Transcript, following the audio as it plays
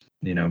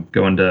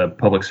go into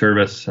public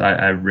service.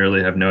 I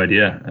really have no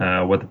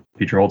idea what the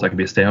future holds. I could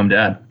be a stay-home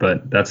dad,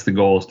 but that's the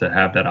goal, is to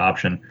have that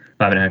option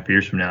 5.5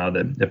 years from now,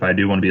 that if I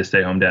do want to be a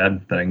stay-home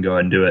dad, that I can go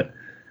ahead and do it.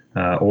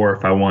 Or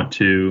if I want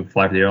to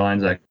fly for the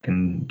airlines, I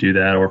can do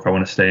that. Or if I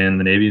want to stay in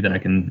the Navy, then I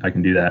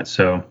can do that.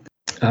 So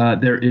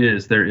there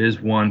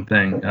is one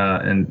thing,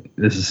 and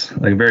this is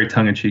like a very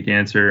tongue-in-cheek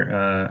answer,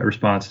 a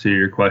response to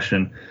your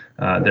question.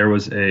 There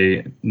was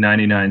a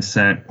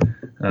 99-cent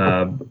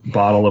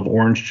bottle of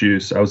orange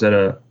juice. I was at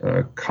a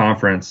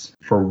conference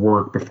for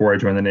work before I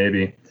joined the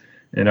Navy,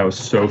 and I was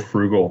so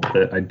frugal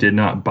that I did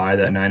not buy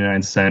that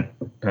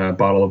 99-cent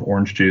bottle of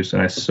orange juice,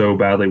 and I so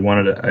badly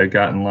wanted it. I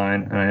got in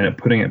line, and I ended up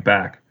putting it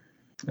back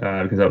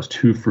because I was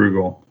too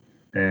frugal.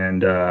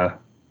 And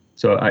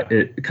so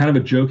it kind of a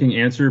joking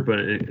answer, but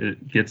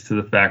it gets to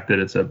the fact that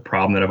it's a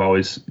problem that I've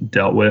always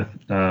dealt with,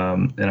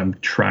 and I'm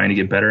trying to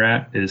get better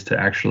at, is to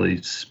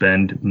actually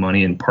spend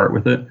money and part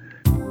with it.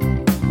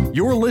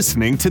 You're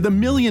listening to the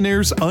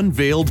Millionaires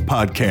Unveiled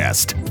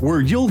podcast,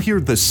 where you'll hear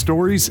the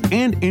stories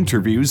and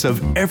interviews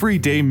of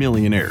everyday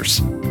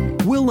millionaires.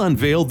 We'll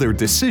unveil their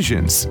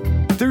decisions,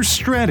 their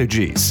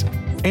strategies,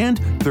 and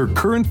their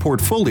current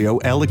portfolio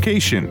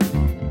allocation.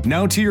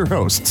 Now to your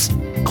hosts,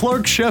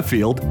 Clark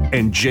Sheffield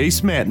and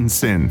Jace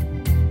Mattinson.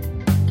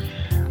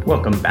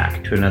 Welcome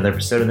back to another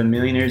episode of the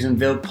Millionaires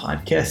Unveiled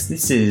podcast.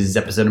 This is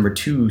episode number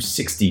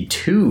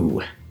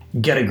 262.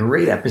 Got a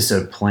great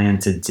episode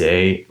planned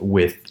today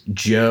with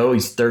Joe.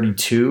 He's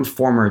 32,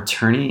 former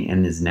attorney,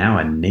 and is now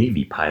a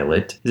Navy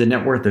pilot. He's a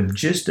net worth of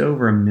just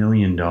over $1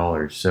 million.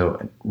 So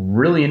a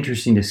really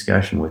interesting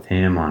discussion with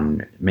him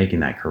on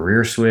making that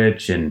career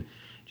switch and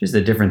just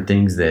the different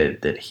things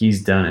that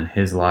he's done in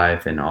his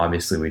life. And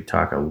obviously we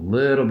talk a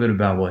little bit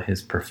about what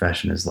his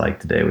profession is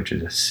like today, which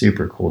is a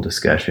super cool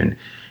discussion.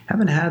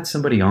 Haven't had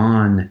somebody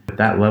on with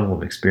that level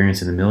of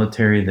experience in the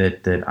military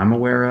that I'm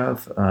aware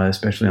of,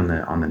 especially on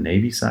the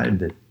Navy side,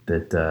 that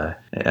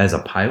as a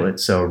pilot.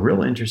 So a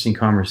real interesting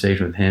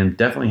conversation with him.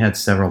 Definitely had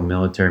several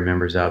military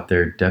members out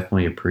there.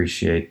 Definitely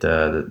appreciate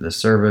the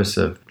service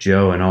of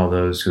Joe and all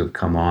those who have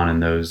come on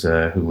and those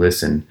who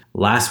listen.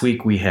 Last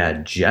week we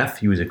had Jeff.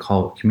 He was a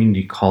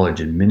community college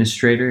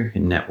administrator.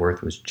 His net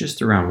worth was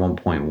just around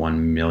 $1.1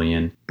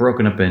 million,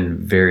 broken up in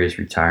various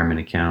retirement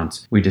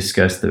accounts. We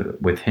discussed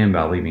with him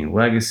about leaving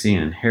legacy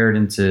and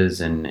inheritances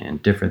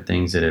and different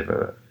things that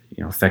have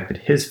affected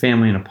his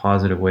family in a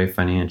positive way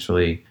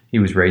financially. He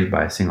was raised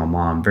by a single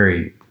mom.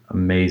 Very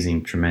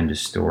amazing,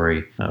 tremendous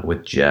story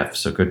with Jeff.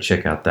 So go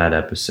check out that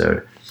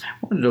episode. I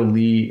wanted to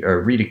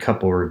read a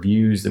couple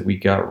reviews that we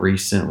got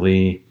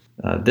recently.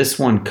 This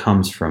one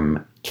comes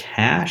from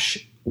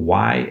Cash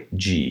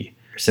YG.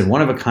 It said,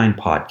 one-of-a-kind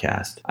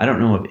podcast. I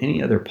don't know of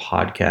any other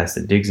podcast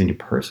that digs into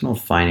personal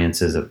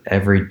finances of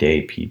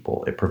everyday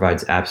people. It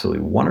provides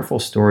absolutely wonderful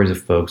stories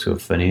of folks who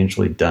have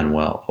financially done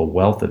well, a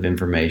wealth of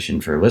information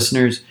for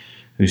listeners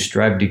who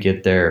strive to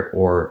get there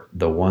or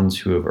the ones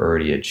who have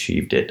already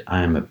achieved it.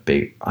 I'm a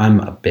big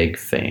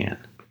fan.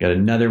 Got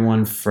another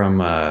one from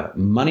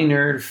Money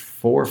Nerd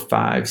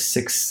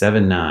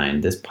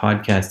 45679. This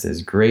podcast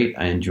is great.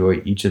 I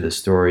enjoy each of the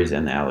stories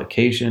and the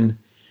allocation.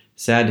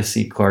 Sad to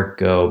see Clark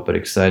go, but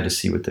excited to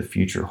see what the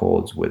future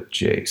holds with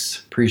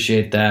Jace.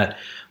 Appreciate that.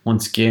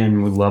 Once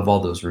again, we love all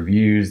those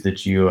reviews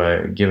that you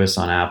give us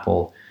on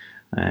Apple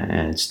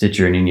and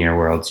Stitcher and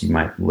anywhere else you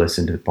might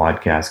listen to the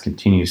podcast.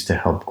 Continues to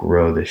help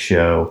grow the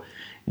show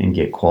and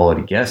get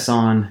quality guests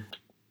on.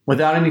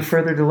 Without any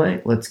further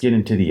delay, let's get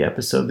into the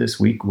episode this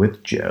week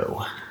with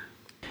Joe.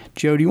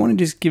 Joe, do you want to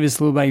just give us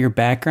a little about your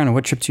background and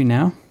what you're up to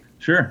now?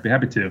 Sure, be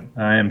happy to.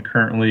 I am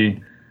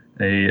currently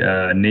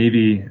a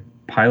Navy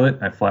pilot.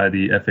 I fly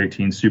the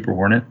F-18 Super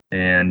Hornet,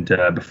 and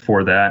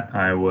before that,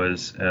 I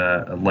was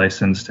a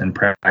licensed and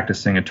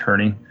practicing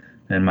attorney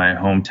in my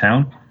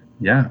hometown.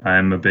 Yeah,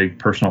 I'm a big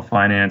personal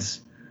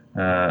finance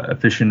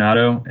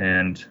aficionado,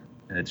 and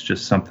it's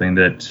just something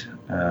that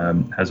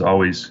has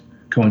always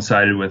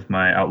coincided with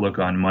my outlook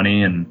on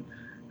money, and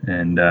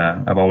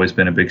I've always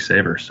been a big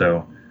saver.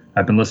 So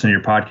I've been listening to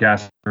your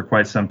podcast for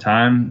quite some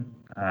time.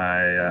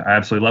 I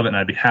absolutely love it, and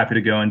I'd be happy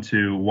to go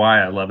into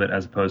why I love it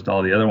as opposed to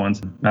all the other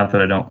ones. Not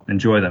that I don't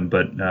enjoy them,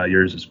 but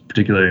yours is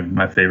particularly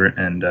my favorite,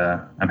 and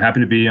I'm happy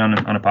to be on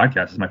a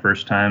podcast. It's my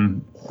first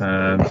time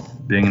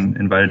being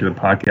invited to a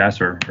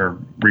podcast or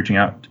reaching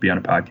out to be on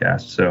a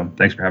podcast. So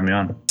thanks for having me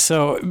on.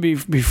 So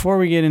before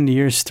we get into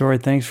your story,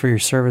 thanks for your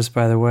service,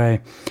 by the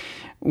way.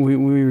 We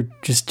were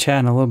just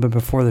chatting a little bit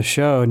before the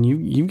show, and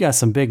you've got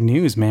some big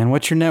news, man.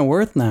 What's your net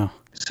worth now?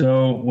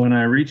 So when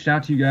I reached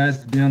out to you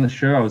guys to be on the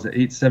show, I was at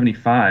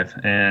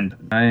 875, and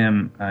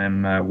I'm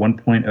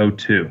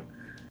 1.02.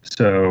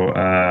 So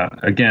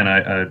again,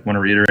 I want to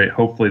reiterate,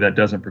 hopefully that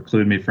doesn't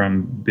preclude me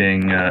from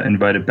being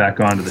invited back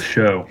onto the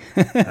show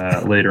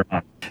later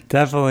on.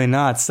 Definitely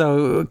not.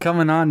 So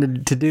coming on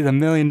to do the $1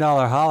 million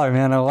holler,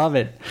 man, I love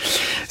it.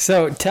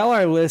 So tell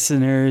our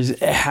listeners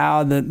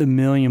how the $1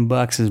 million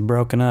is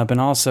broken up,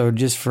 and also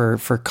just for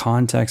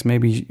context,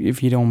 maybe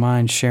if you don't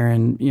mind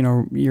sharing,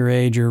 your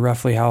age or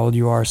roughly how old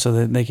you are, so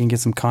that they can get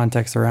some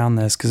context around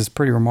this, because it's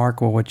pretty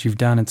remarkable what you've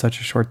done in such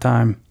a short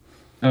time.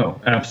 Oh,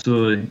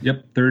 absolutely.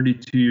 Yep.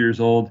 32 years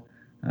old.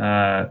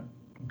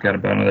 Got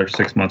about another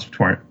 6 months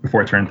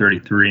before I turn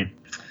 33.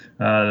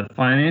 The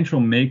financial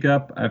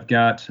makeup, I've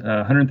got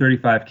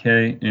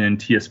 135K in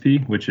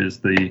TSP, which is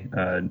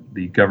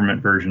the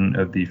government version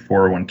of the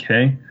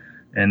 401K.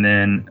 And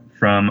then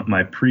from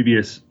my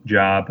previous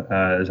job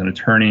as an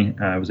attorney,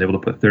 I was able to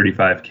put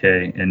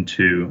 35K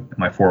into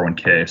my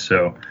 401K.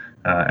 So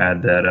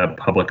add that up,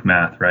 public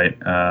math, right?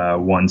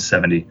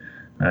 170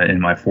 in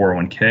my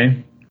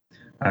 401K.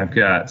 I've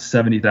got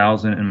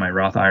 70,000 in my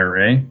Roth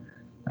IRA.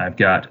 I've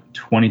got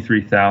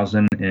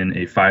 23,000 in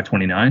a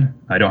 529.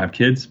 I don't have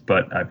kids,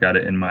 but I've got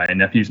it in my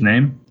nephew's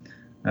name.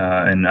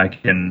 And I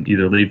can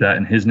either leave that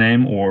in his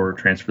name or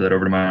transfer that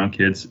over to my own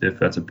kids if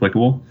that's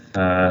applicable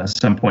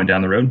some point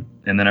down the road.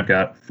 And then I've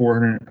got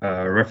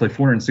roughly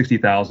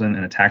 460,000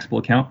 in a taxable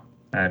account.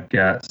 I've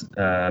got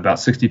about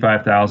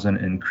 65,000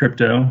 in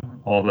crypto,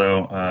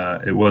 although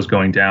it was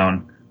going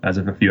down as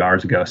of a few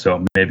hours ago,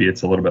 so maybe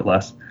it's a little bit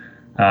less.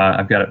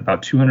 I've got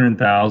about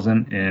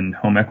 200,000 in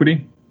home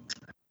equity.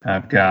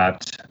 I've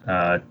got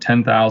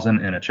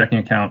 10,000 in a checking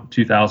account,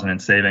 2,000 in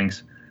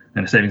savings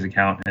in a savings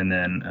account, and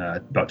then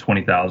about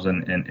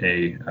 20,000 in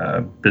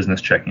a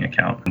business checking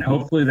account. And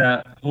hopefully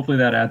that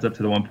adds up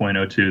to the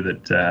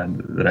 1.02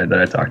 that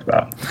I talked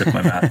about. If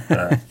my math,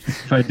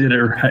 if I did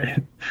it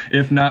right.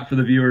 If not, for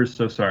the viewers,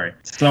 so sorry.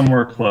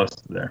 Somewhere close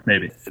to there,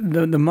 maybe.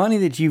 The money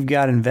that you've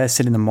got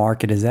invested in the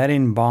market, is that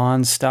in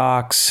bonds,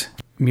 stocks,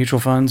 mutual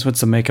funds?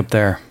 What's the makeup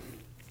there?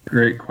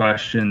 Great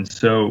question.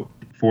 So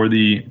for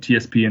the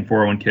TSP and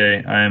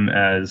 401k, I'm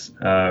as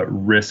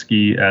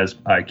risky as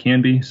I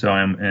can be. So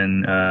I'm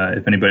in,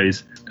 if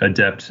anybody's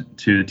adept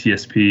to the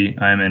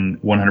TSP, I'm in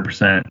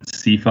 100%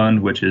 C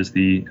fund, which is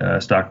the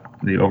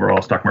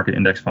overall stock market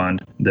index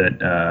fund that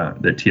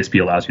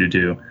TSP allows you to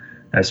do.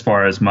 As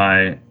far as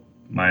my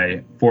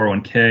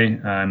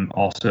 401k, I'm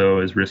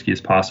also as risky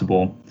as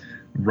possible.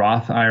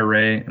 Roth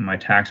IRA and my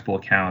taxable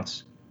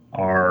accounts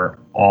are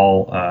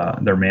all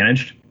they're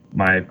managed.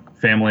 My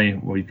family,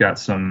 we've got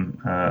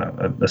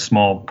a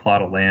small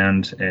plot of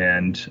land,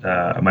 and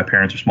my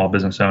parents are small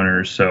business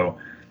owners. So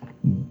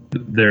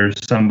there's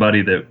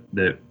somebody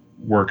that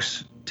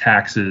works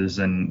taxes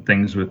and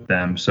things with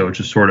them. So it's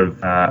just sort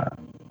of, I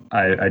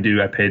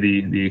pay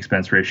the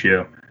expense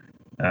ratio.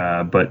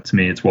 But to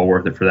me, it's well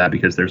worth it for that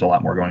because there's a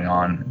lot more going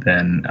on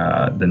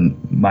than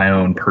my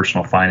own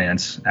personal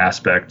finance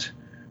aspect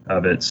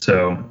of it.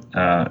 So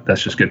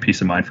that's just good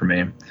peace of mind for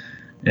me.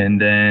 And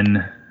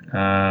then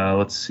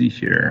let's see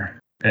here.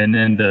 And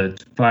then the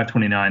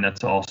 529,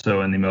 that's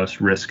also in the most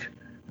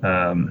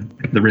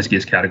the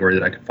riskiest category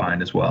that I could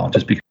find as well,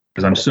 just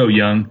because I'm so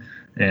young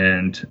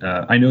and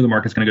I know the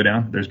market's going to go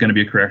down. There's going to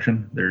be a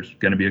correction. There's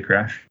going to be a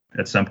crash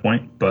at some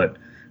point, but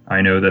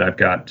I know that I've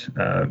got,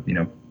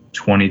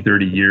 20,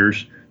 30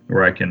 years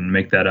where I can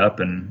make that up.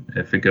 And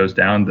if it goes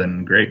down,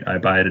 then great. I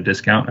buy at a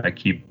discount. I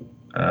keep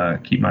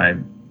my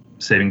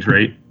savings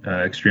rate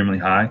extremely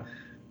high.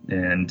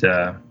 And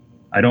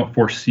I don't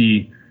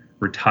foresee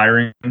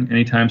retiring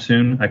anytime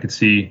soon. I could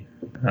see,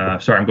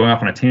 sorry, I'm going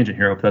off on a tangent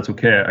here. I hope that's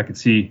okay. I could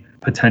see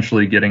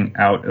potentially getting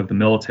out of the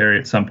military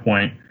at some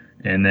point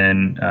and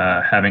then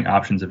having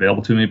options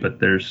available to me. But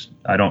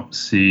I don't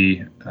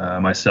see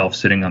myself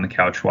sitting on the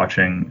couch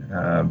watching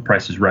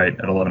Price is Right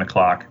at 11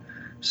 o'clock.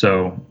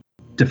 So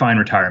define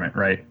retirement,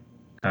 right?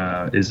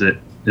 Is it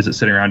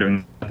sitting around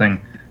doing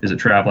nothing? Is it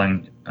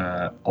traveling?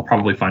 I'll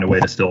probably find a way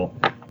to still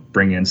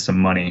bring in some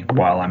money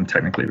while I'm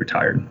technically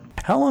retired.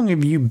 How long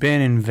have you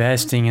been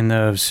investing in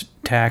those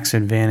tax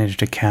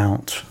advantaged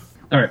accounts?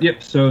 All right.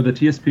 Yep. So the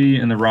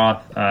TSP and the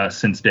Roth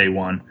since day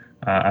one.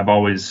 I've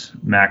always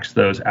maxed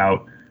those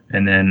out.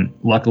 And then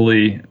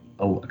luckily,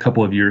 a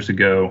couple of years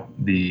ago,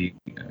 the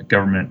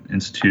government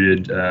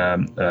instituted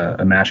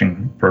a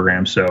matching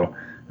program. So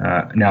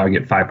now I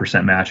get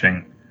 5%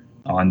 matching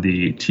on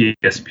the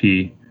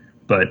TSP,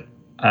 but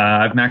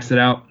I've maxed it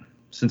out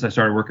since I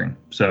started working.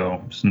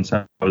 So since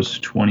I was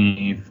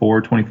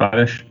 24,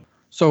 25-ish.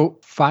 So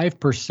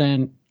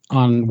 5%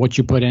 on what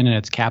you put in, and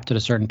it's capped at a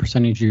certain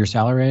percentage of your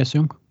salary, I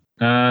assume?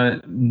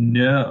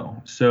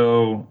 No.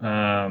 So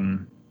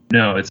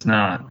no, it's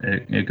not.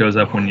 It goes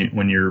up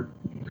when your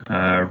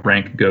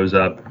rank goes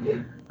up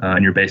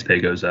and your base pay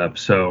goes up.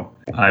 So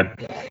I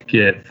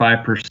get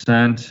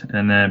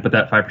 5%, but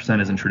that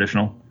 5% isn't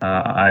traditional.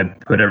 I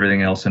put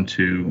everything else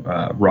into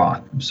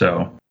Roth.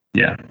 So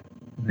yeah.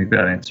 I think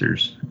that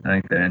answers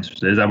it.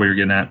 Is that what you're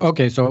getting at?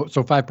 Okay, so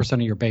 5%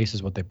 of your base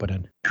is what they put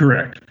in.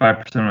 Correct.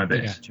 5% of my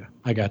base.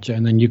 I gotcha.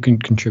 And then you can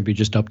contribute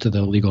just up to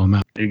the legal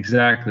amount.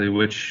 Exactly,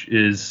 which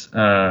is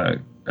kind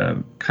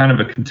of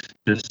a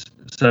contentious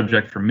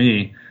subject for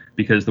me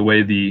because the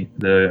way the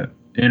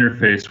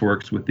interface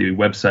works with the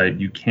website,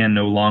 you can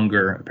no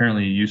longer.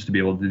 Apparently, you used to be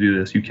able to do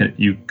this. You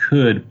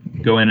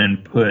could go in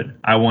and put,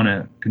 I want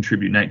to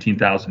contribute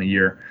 $19,000 a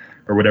year,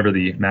 or whatever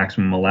the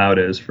maximum allowed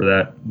is for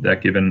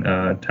that given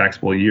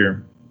taxable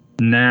year.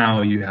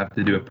 Now you have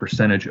to do a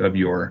percentage of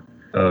your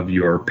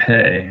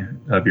pay,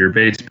 of your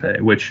base pay,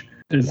 which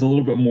is a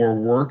little bit more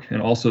work,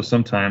 and also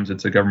sometimes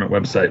it's a government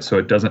website, so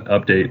it doesn't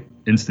update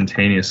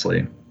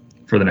instantaneously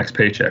for the next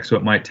paycheck. So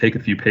it might take a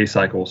few pay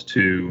cycles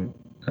to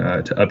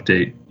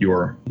update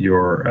your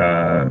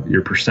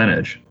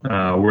percentage.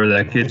 Where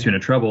that gets you into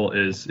trouble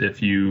is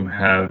if you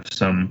have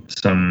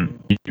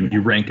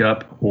you rank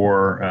up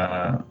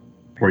or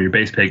your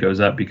base pay goes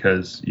up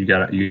because you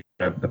got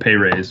a pay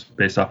raise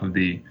based off of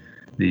the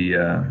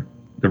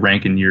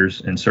rank in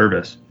years in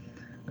service.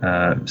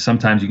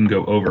 Sometimes you can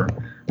go over.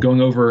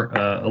 Going over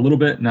a little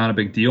bit, not a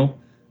big deal.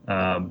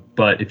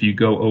 But if you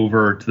go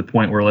over to the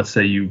point where, let's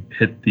say, you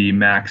hit the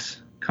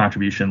max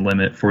contribution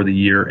limit for the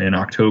year in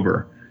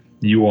October,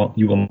 you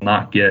will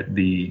not get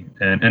the,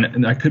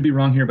 and I could be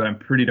wrong here, but I'm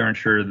pretty darn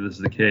sure that this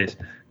is the case.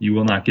 You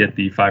will not get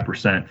the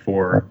 5%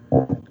 for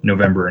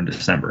November and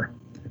December.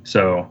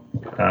 So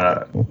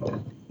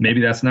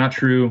maybe that's not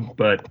true,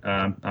 but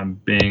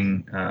I'm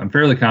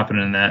fairly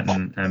confident in that,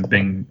 and I'm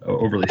being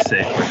overly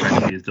safe by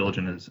trying to be as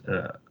diligent as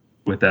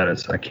with that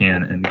as I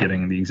can, and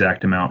getting the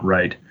exact amount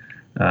right,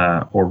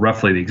 or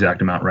roughly the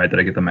exact amount right that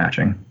I get the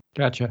matching.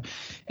 Gotcha.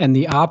 And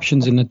the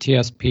options in the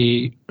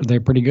TSP, are they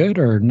pretty good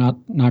or not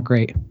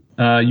great?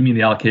 You mean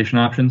the allocation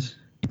options?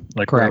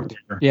 Correct.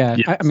 Yeah.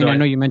 I mean, I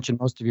know you mentioned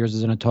most of yours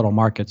is in a total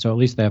market, so at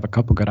least they have a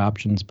couple good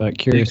options, but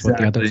curious what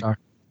the others are.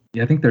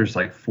 Yeah, I think there's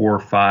like 4 or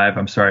 5.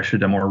 I'm sorry, I should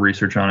have done more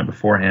research on it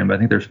beforehand, but I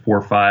think there's 4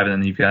 or 5, and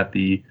then you've got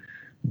the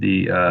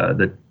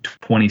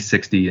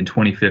 2060 and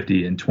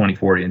 2050 and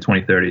 2040 and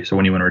 2030. So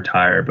when you want to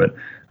retire, but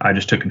I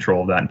just took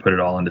control of that and put it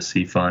all into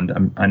C Fund.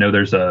 I know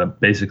there's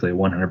basically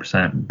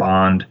 100%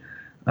 bond,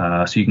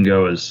 so you can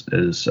go as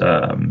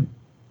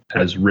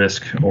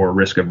risk or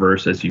risk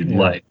averse as you'd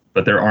like,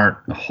 but there aren't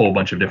a whole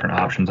bunch of different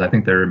options. I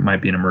think there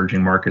might be an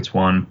emerging markets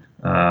one.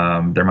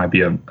 There might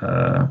be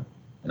a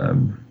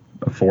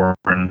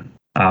foreign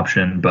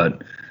option,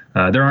 but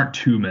there aren't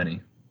too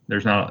many.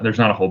 There's not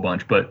a whole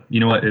bunch, but you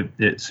know what?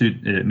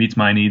 It meets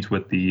my needs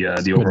with the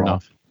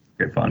overall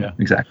great fund. Yeah.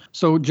 Exactly.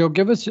 So Joe,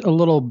 give us a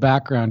little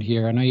background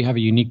here. I know you have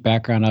a unique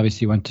background.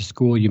 Obviously, you went to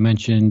school. You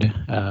mentioned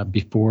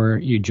before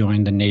you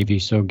joined the Navy.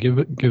 So give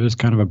us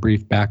kind of a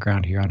brief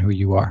background here on who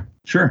you are.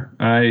 Sure.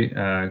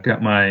 I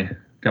got my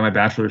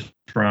bachelor's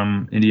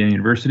from Indiana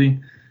University.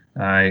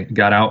 I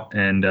got out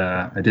and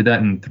I did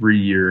that in 3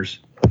 years.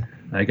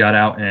 I got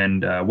out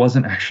and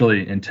wasn't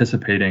actually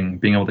anticipating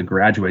being able to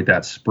graduate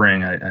that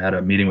spring. I had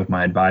a meeting with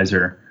my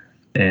advisor,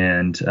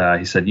 and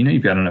he said,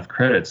 you've got enough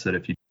credits that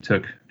if you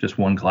took just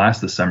one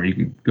class this summer, you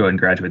could go ahead and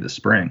graduate this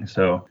spring.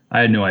 So I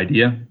had no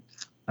idea.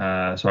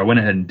 So I went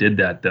ahead and did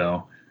that,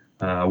 though.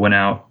 Went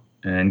out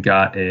and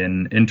got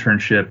an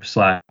internship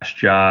 /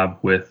 job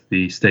with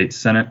the state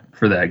Senate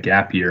for that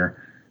gap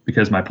year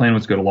because my plan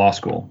was to go to law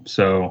school.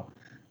 So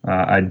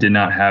I did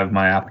not have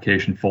my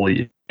application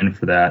fully in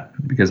for that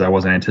because I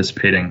wasn't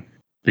anticipating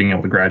being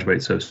able to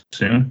graduate so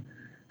soon.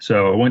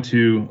 So I went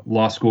to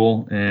law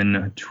school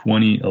in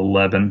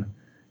 2011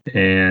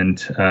 and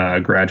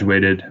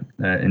graduated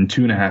in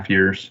 2.5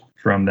 years.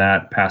 From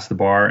that, passed the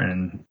bar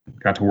and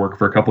got to work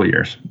for a couple of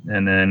years,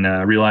 and then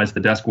realized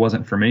the desk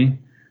wasn't for me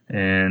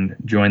and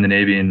joined the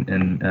Navy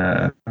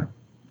and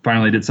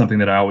finally did something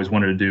that I always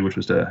wanted to do, which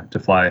was to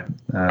fly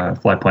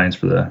planes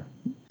for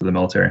the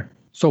military.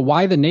 So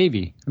why the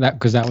Navy?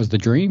 Because that was the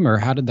dream, or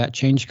how did that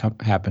change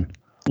happen?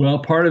 Well,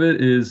 part of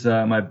it is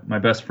my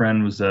best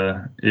friend is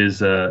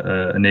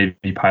a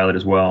Navy pilot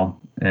as well,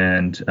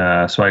 and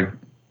so I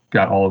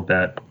got all of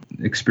that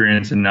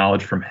experience and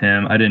knowledge from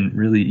him. I didn't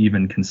really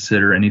even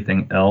consider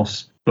anything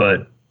else,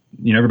 but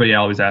everybody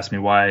always asked me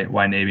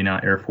why Navy,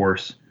 not Air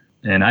Force,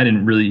 and I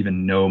didn't really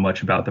even know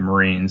much about the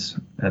Marines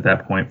at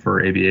that point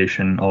for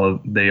aviation.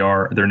 Although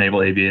they're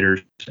naval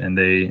aviators and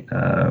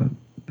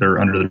they're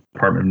under the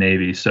Department of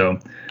Navy, so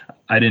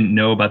I didn't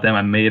know about them.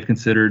 I may have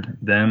considered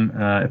them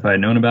if I had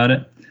known about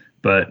it,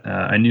 but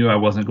I knew I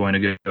wasn't going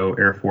to go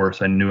Air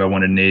Force. I knew I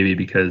wanted Navy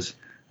because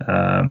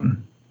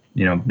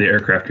the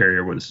aircraft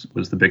carrier was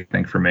the big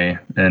thing for me,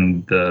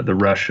 and the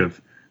rush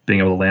of being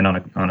able to land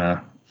on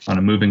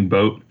a moving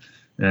boat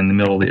in the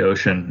middle of the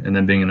ocean, and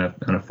then being in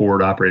a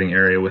forward operating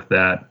area with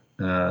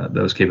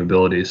those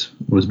capabilities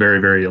was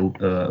very, very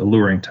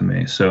alluring to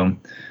me. So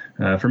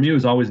for me, it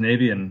was always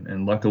Navy,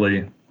 and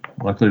luckily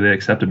they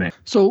accepted me.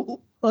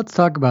 So let's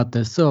talk about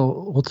this.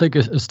 So we'll take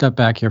a step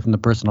back here from the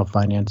personal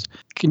finance.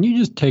 Can you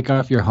just take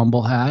off your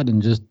humble hat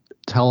and just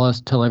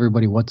tell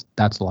everybody what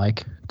that's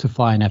like to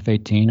fly an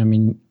F-18? I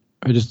mean,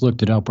 I just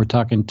looked it up. We're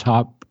talking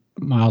top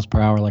miles per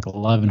hour, like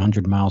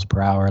 1,100 miles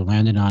per hour,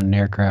 landing on an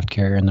aircraft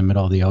carrier in the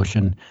middle of the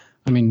ocean.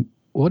 I mean,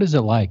 what is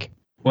it like?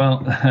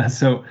 Well,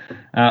 so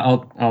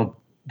I'll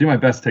do my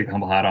best to take the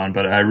humble hat on,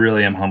 but I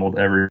really am humbled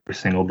every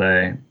single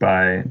day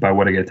by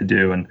what I get to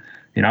do. And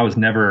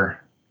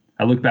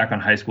I look back on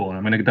high school, and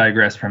I'm going to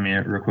digress from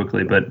you real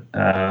quickly, but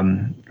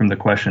from the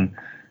question,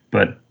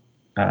 but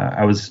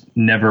I was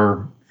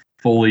never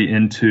fully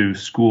into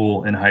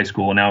school in high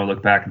school. And now I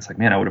look back and it's like,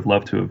 man, I would have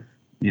loved to have,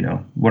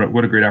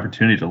 what a great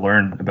opportunity to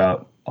learn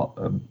about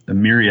a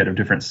myriad of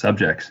different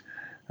subjects.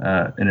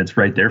 And it's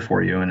right there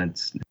for you, and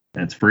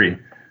it's free.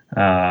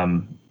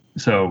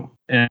 So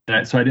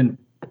so I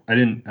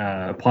didn't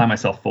apply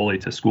myself fully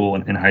to school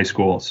in high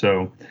school.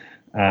 So,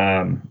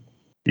 I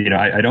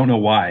don't know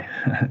why.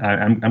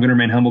 I'm going to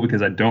remain humble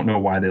because I don't know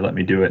why they let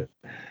me do it.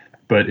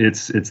 But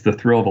it's the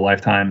thrill of a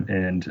lifetime,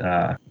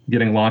 and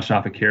getting launched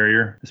off a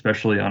carrier,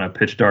 especially on a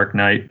pitch dark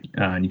night,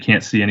 and you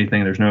can't see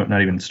anything. There's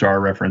not even star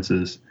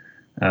references.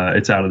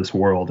 It's out of this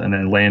world. And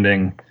then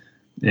landing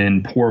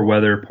in poor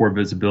weather, poor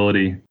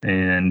visibility,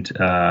 and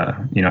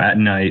at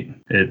night,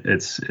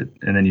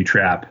 and then you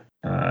trap,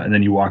 and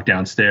then you walk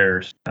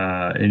downstairs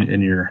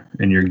in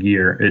your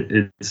gear.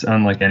 It's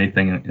unlike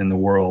anything in the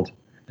world.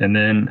 And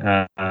then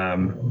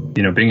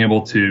being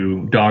able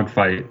to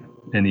dogfight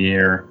in the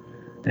air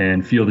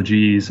and feel the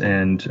G's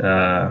and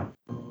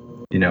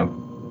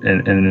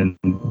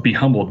and be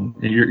humbled.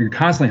 You're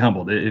constantly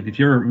humbled. If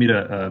you ever meet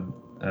a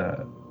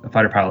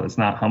fighter pilot that's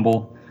not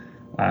humble,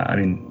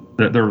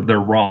 they're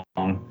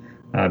wrong,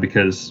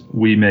 because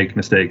we make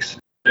mistakes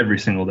every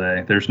single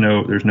day. There's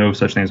no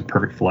such thing as a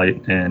perfect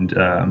flight, and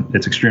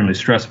it's extremely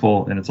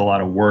stressful and it's a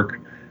lot of work.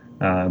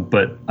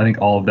 But I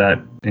think all of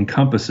that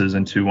encompasses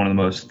into one of the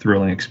most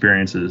thrilling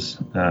experiences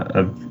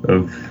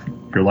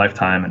of your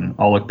lifetime. And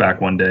I'll look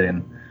back one day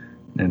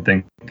and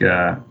think,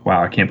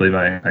 wow, I can't believe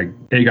I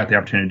A, got the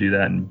opportunity to do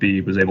that, and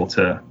B, was able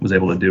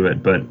to do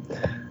it. But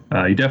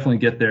you definitely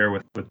get there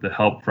with the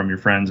help from your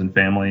friends and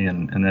family,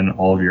 and then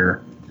all of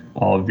your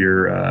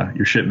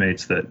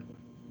shipmates that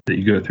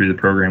you go through the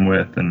program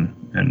with, and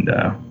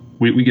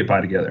we get by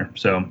together.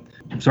 So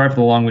sorry for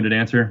the long-winded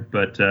answer,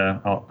 but I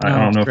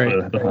don't know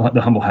if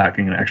the humble hat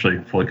can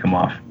actually fully come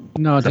off.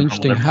 No, it's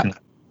interesting.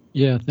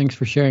 Yeah, thanks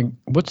for sharing.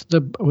 What's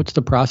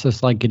the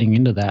process like getting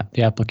into that,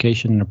 the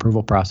application and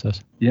approval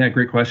process? Yeah,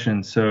 great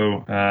question.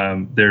 So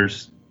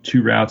there's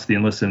two routes, the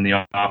enlisted and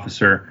the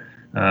officer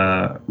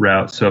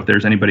route. So if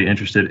there's anybody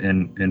interested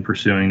in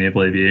pursuing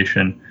naval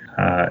aviation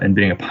and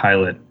being a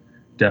pilot,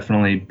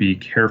 definitely be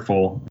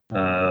careful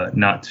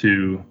not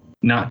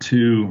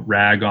to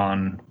rag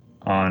on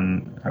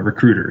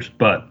recruiters,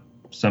 but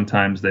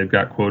sometimes they've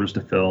got quotas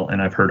to fill,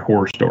 and I've heard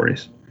horror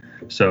stories.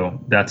 So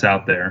that's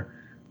out there.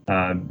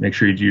 Make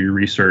sure you do your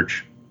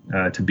research.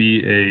 To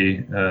be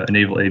a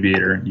naval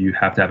aviator, you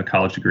have to have a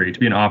college degree. To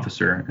be an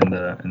officer in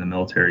the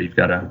military, you've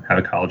got to have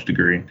a college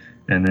degree.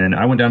 And then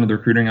I went down to the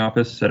recruiting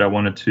office, said I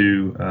wanted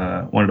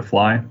to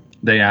fly.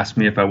 They asked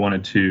me if I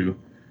wanted to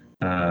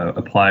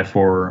apply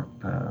for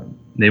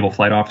naval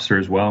flight officer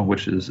as well,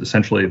 which is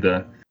essentially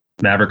the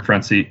Maverick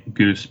front seat,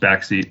 Goose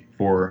back seat,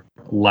 for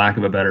lack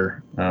of a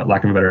better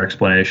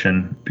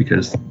explanation,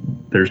 because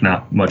there's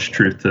not much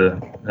truth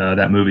to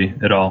that movie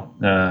at all,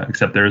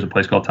 except there is a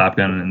place called Top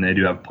Gun, and they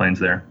do have planes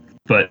there.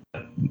 But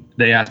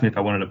they asked me if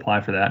I wanted to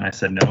apply for that, and I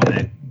said no.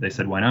 They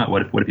said, why not?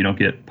 What if you don't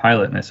get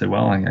pilot? And I said,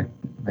 well,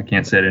 I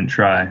can't say I didn't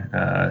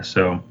try.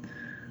 So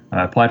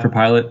I applied for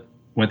pilot,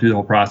 went through the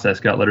whole process,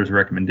 got letters of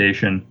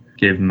recommendation,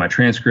 gave them my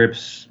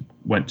transcripts,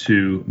 went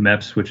to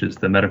MEPS, which is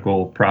the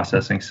Medical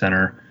Processing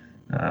Center,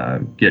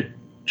 get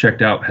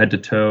checked out head to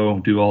toe,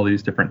 do all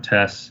these different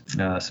tests,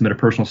 submit a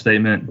personal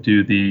statement,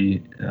 do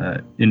the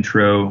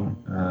intro,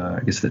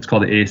 I guess it's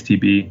called the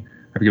ASTB.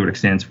 I forget what it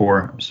stands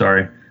for. I'm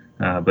sorry.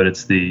 But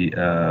it's the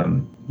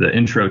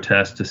intro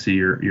test to see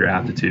your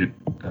aptitude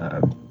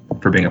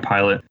for being a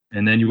pilot.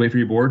 And then you wait for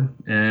your board,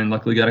 and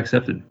luckily got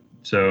accepted.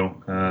 So,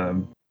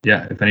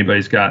 if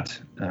anybody's got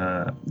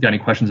any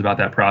questions about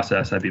that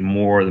process, I'd be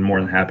more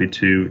than happy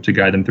to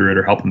guide them through it,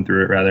 or help them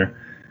through it rather,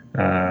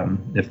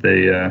 if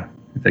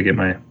they get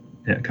my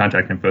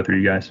contact info through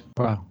you guys.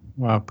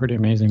 Wow, pretty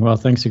amazing. Well,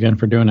 thanks again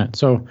for doing it.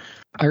 So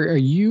are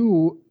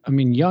you,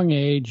 young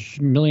age,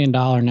 $1 million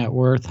net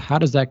worth, how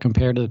does that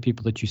compare to the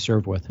people that you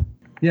serve with?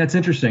 Yeah, it's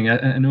interesting.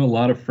 I know a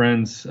lot of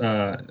friends.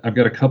 I've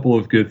got a couple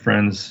of good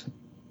friends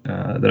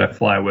that I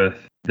fly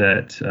with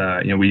that,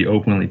 we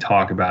openly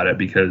talk about it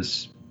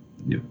because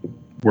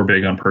we're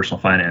big on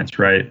personal finance,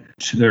 right?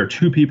 There are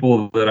two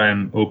people that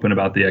I'm open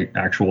about the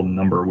actual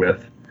number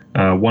with.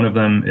 One of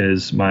them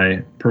is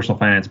my personal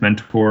finance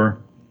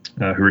mentor,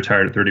 who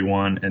retired at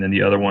 31, and then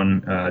the other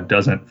one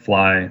doesn't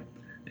fly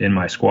in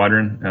my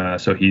squadron,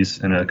 so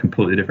he's in a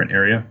completely different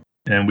area,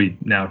 and we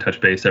now touch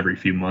base every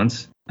few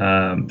months.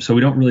 So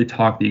we don't really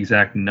talk the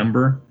exact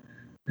number,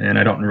 and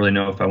I don't really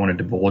know if I want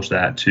to divulge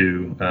that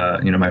to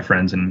my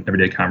friends in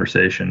everyday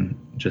conversation,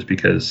 just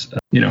because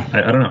I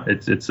don't know.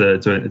 It's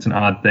an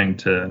odd thing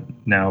to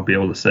now be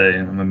able to say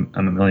I'm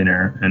a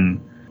millionaire,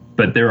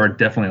 but there are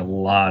definitely a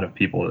lot of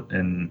people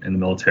in the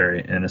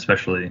military, and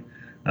especially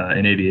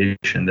in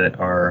aviation, that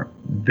are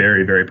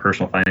very, very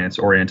personal finance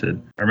oriented.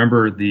 I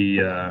remember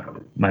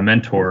my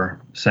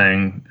mentor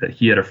saying that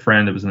he had a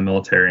friend that was in the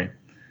military,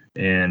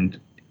 and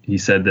he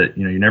said that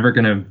you're never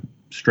going to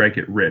strike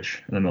it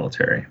rich in the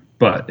military,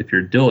 but if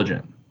you're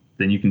diligent,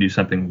 then you can do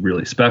something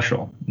really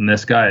special. And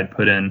this guy had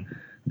put in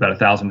about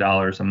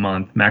 $1,000 a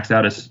month, maxed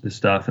out his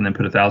stuff, and then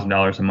put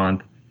 $1,000 a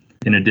month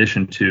in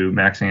addition to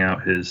maxing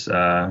out his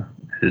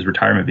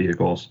retirement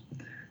vehicles.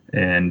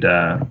 And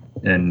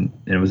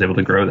was able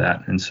to grow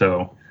that. And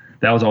so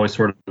that was always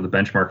sort of the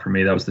benchmark for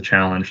me. That was the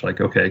challenge.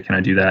 Like, okay, can I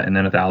do that? And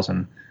then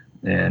 1,000.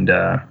 and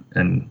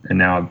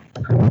now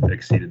I've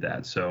exceeded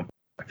that. So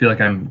I feel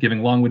like I'm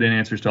giving long-winded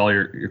answers to all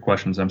your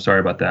questions. I'm sorry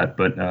about that,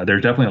 but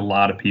there's definitely a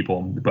lot of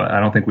people, but I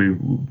don't think we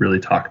really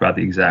talk about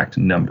the exact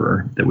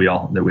number that we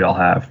all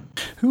have.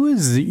 Who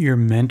is your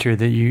mentor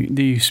that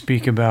you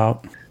speak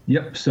about?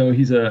 Yep. So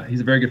he's a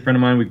very good friend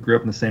of mine. We grew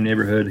up in the same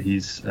neighborhood.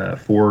 He's 4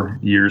 or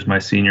 5 years my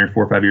senior,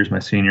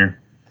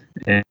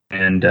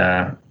 and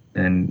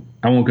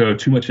I won't go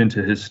too much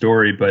into his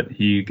story, but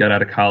he got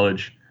out of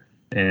college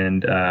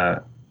and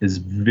is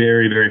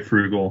very, very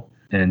frugal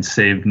and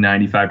saved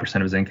 95%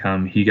 of his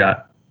income. He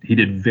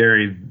did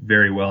very,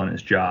 very well in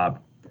his job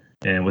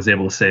and was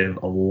able to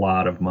save a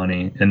lot of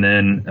money. And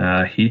then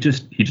he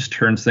just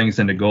turns things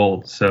into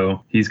gold.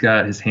 So he's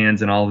got his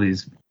hands in all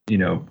these,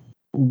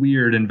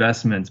 weird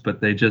investments,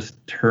 but they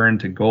just turn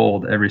to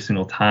gold every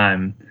single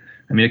time.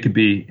 I mean, it could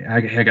be,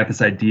 I got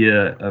this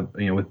idea of,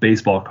 with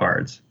baseball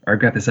cards, or I've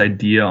got this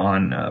idea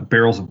on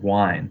barrels of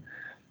wine.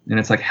 And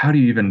it's like, how do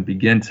you even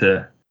begin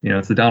to,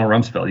 it's the Donald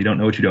Rumsfeld. You don't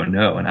know what you don't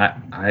know. And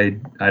I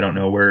don't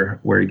know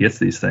where he gets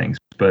these things.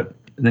 But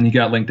then he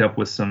got linked up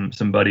with some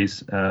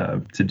buddies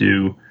to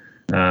do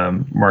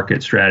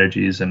market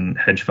strategies and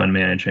hedge fund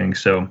managing.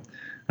 So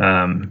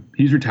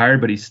he's retired,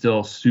 but he's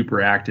still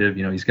super active.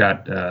 He's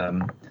got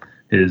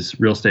his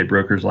real estate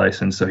broker's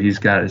license. So he's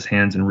got his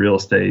hands in real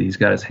estate. He's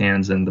got his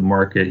hands in the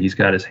market. He's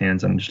got his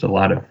hands on just a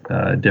lot of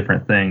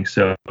different things.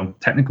 So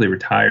technically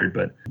retired,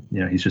 but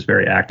he's just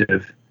very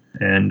active.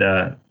 And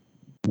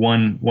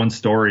one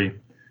story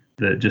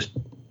that just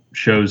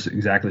shows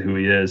exactly who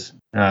he is.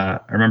 I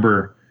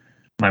remember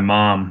my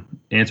mom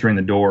answering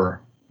the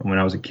door when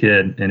I was a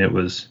kid, and it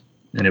was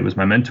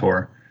my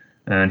mentor,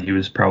 and he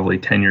was probably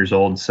 10 years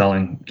old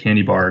selling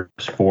candy bars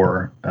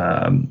for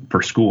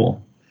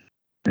school.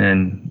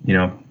 And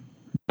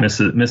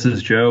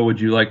Mrs. Joe,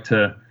 would you like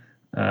to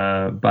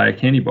buy a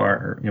candy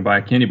bar, or buy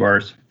candy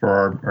bars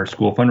for our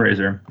school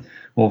fundraiser?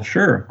 Well,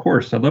 sure, of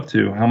course, I'd love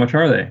to. How much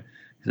are they?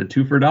 He said,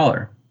 2 for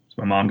 $1. So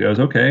my mom goes,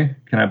 okay,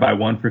 can I buy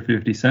 1 for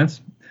 50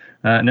 cents?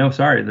 No,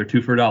 sorry, they're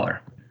 2 for $1.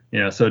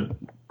 So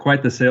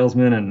quite the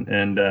salesman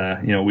and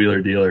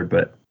wheeler dealer,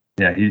 but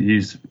yeah,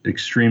 he's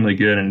extremely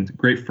good and a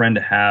great friend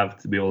to have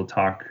to be able to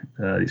talk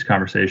these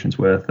conversations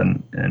with.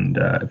 And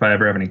if I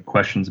ever have any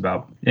questions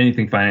about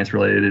anything finance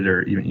related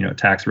or even,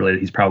 tax related,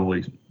 he's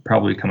probably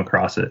come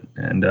across it.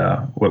 And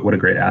what a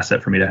great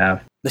asset for me to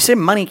have. They say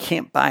money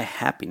can't buy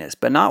happiness,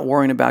 but not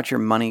worrying about your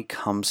money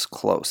comes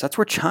close. That's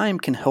where Chime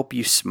can help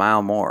you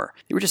smile more.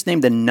 They were just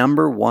named the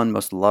 #1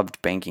 most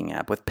loved banking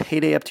app with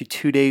payday up to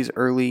 2 days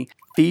early,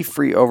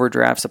 fee-free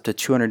overdrafts up to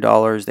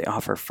 $200. They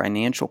offer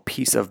financial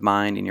peace of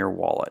mind in your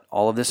wallet.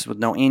 All of this with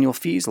no annual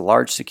fees,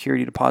 large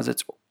security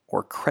deposits,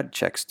 or credit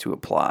checks to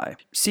apply.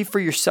 See for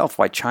yourself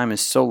why Chime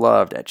is so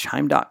loved at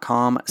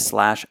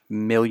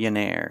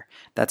chime.com/millionaire.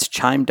 That's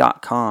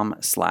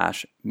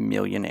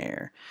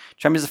chime.com/millionaire.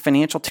 Chime is a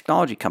financial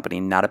technology company,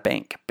 not a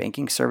bank.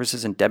 Banking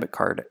services and debit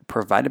card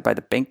provided by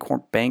the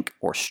Bancorp Bank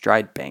or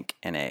Stride Bank,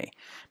 N.A.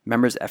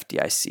 Members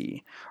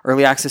FDIC.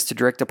 Early access to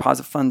direct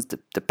deposit funds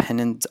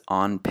dependent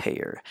on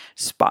payer.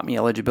 SpotMe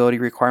eligibility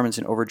requirements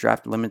and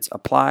overdraft limits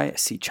apply.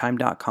 See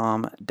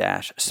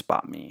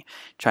chime.com-spotme.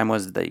 Chime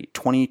was the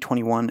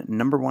 2021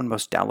 #1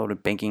 most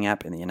downloaded banking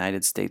app in the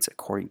United States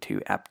according to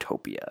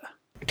Apptopia.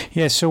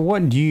 Yeah, so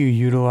what do you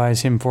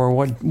utilize him for?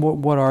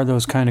 What are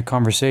those kind of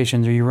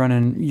conversations? Are you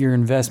running your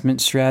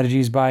investment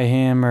strategies by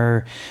him,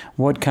 or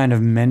what kind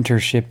of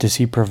mentorship does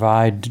he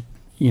provide,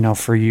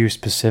 for you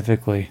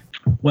specifically?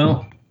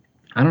 Well,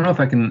 I don't know if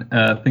I can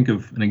think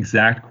of an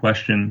exact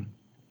question,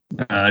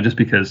 just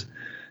because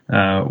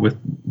with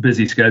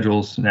busy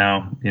schedules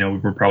now,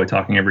 we're probably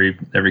talking every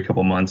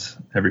couple months,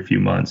 every few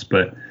months,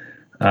 but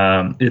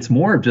it's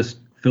more of just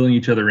filling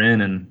each other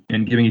in and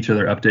giving each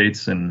other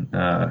updates and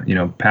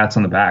pats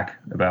on the back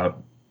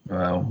about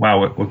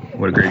wow,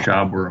 what a great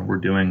job we're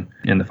doing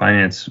in the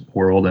finance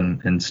world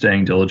and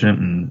staying diligent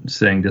and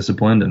staying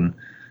disciplined, and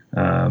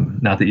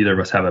not that either of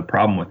us have a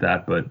problem with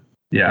that, but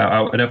yeah,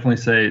 I would definitely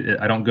say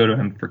I don't go to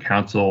him for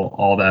counsel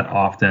all that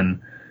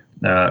often.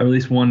 Or at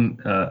least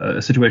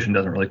a situation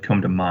doesn't really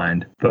come to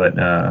mind. But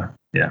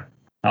yeah,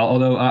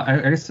 although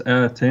I guess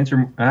to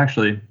answer,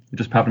 actually, it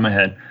just popped in my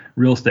head.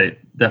 Real estate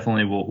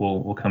definitely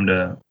will come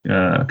to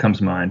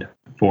mind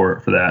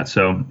for that.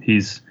 So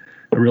he's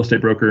a real estate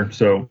broker.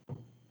 So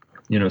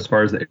as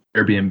far as the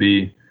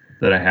Airbnb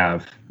that I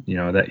have,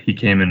 that he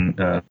came in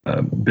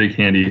big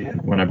handy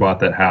when I bought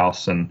that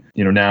house. And,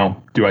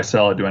 now do I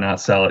sell it? Do I not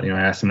sell it? I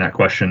asked him that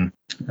question,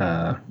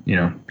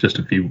 just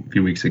a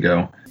few weeks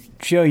ago.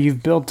 Joe,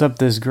 you've built up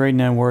this great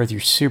net worth. You're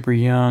super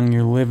young.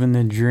 You're living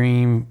the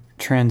dream,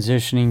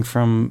 transitioning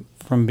from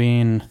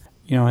being,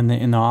 in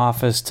the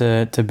office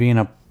to being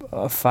a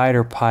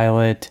fighter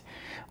pilot.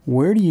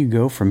 Where do you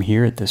go from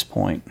here at this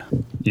point?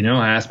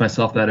 I ask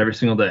myself that every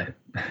single day.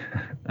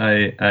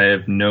 I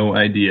have no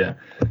idea.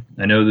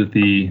 I know that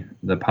the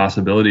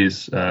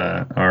possibilities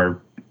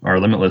are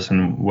limitless,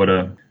 and what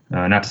a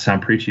not to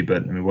sound preachy,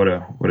 but I mean what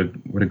a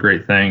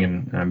great thing,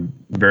 and I'm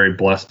very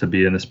blessed to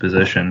be in this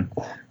position.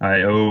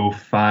 I owe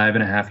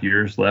 5.5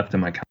 years left in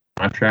my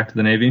contract to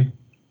the Navy,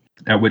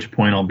 at which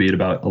point I'll be at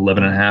about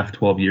 11 and a half,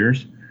 12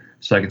 years.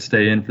 So I could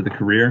stay in for the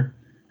career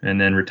and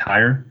then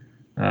retire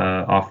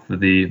off of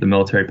the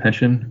military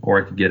pension,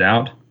 or I could get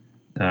out,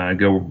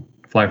 go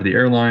fly for the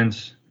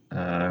airlines,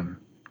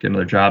 get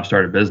another job,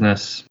 start a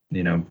business,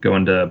 go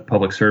into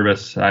public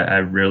service. I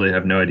really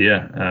have no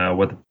idea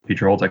what the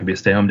future holds. I could be a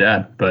stay-home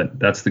dad, but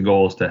that's the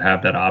goal, is to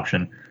have that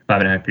option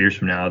 5.5 years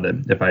from now,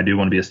 that if I do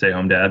want to be a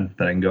stay-home dad,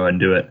 that I can go ahead and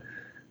do it.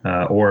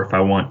 Or if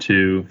I want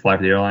to fly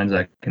for the airlines,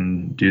 I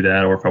can do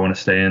that. Or if I want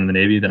to stay in the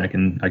Navy, then I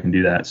can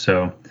do that.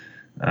 So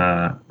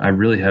I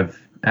really have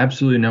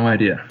absolutely no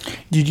idea.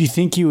 Did you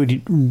think you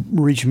would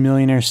reach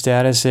millionaire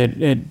status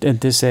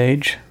at this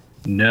age?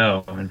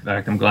 No. In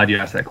fact, I'm glad you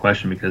asked that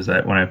question, because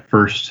when I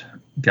first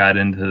got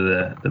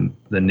into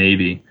the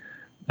Navy,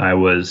 I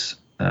was,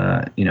 put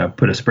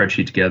a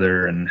spreadsheet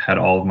together and had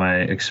all of my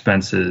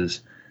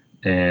expenses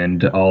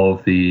and all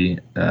of the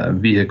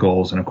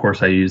vehicles. And of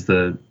course I used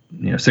the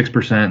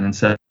 6%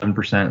 and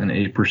 7% and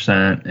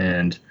 8.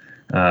 And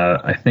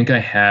I think I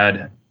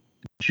had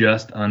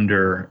just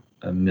under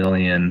 $1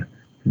 million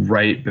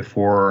right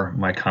before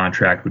my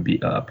contract would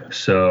be up.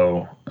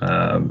 So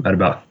at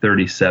about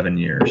 37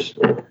 years.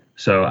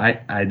 So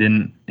I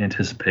didn't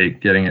anticipate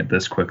getting it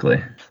this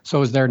quickly.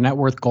 So is there a net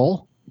worth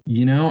goal?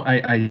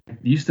 I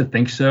used to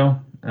think so.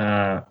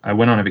 I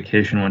went on a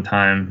vacation one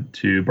time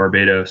to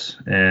Barbados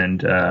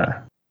and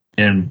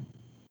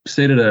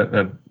stayed at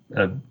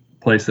a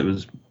place that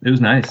was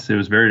nice. It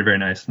was very, very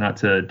nice. Not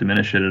to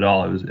diminish it at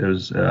all. It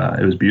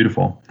was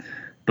beautiful.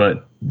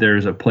 But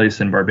there's a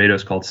place in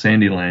Barbados called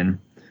Sandy Lane,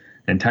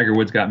 and Tiger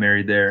Woods got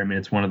married there. I mean,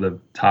 it's one of the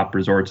top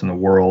resorts in the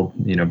world.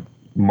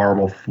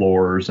 Marble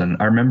floors. And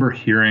I remember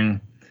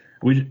hearing,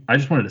 I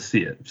just wanted to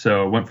see it.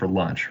 So I went for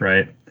lunch,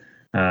 right?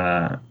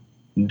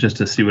 Just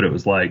to see what it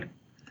was like.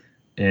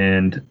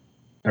 And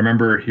I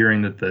remember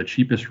hearing that the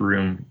cheapest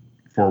room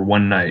for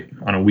one night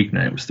on a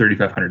weeknight was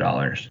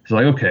 $3,500. So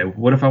like, okay,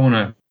 what if I want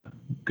to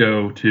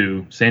go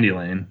to Sandy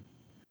Lane?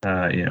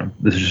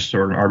 This is just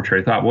sort of an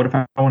arbitrary thought. What if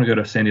I want to go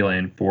to Sandy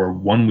Lane for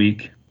 1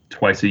 week,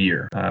 twice a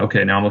year?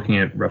 Okay, now I'm looking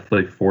at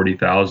roughly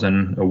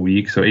 $40,000 a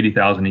week, so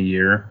 $80,000 a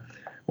year.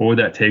 What would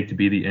that take to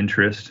be the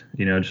interest?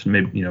 Just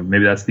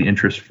maybe that's the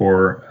interest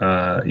for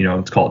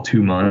let's call it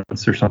 2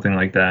 months or something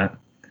like that.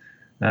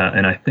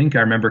 And I think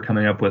I remember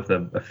coming up with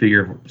a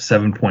figure of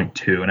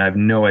 7.2, and I have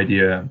no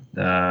idea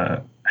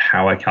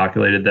how I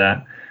calculated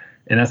that.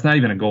 And that's not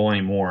even a goal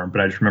anymore, but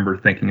I just remember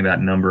thinking of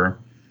that number.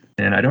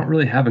 And I don't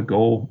really have a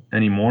goal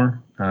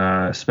anymore,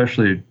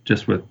 especially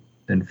just with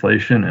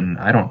inflation. And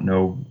I don't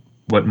know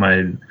what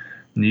my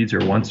needs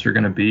or wants are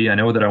going to be. I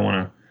know that I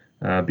want to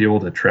be able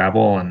to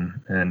travel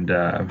and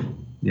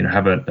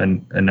have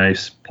a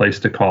nice place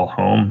to call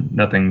home.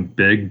 Nothing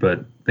big,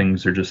 but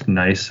things are just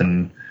nice,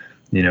 and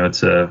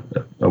it's a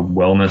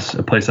wellness,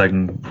 a place I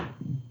can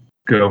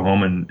go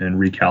home and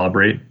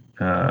recalibrate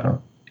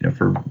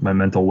for my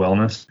mental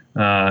wellness.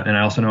 And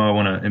I also know I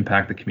want to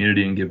impact the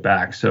community and give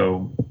back.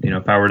 So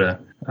if I were to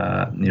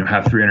have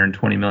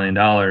 $320 million,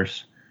 or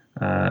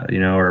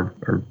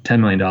 $10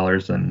 million,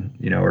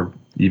 and or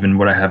even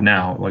what I have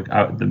now, like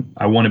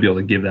I want to be able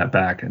to give that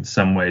back in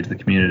some way to the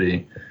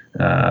community.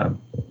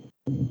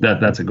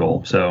 That's a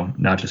goal. So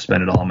not just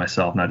spend it all on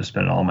myself, not just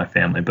spend it all on my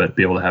family, but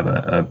be able to have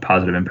a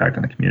positive impact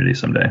on the community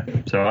someday.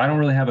 So I don't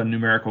really have a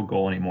numerical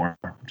goal anymore.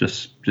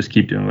 Just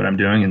keep doing what I'm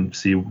doing and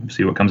see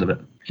what comes of it.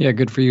 Yeah,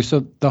 good for you.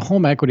 So the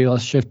home equity,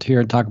 let's shift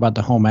here and talk about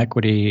the home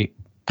equity.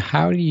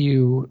 How do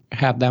you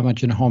have that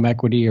much in home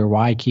equity, or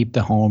why keep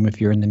the home if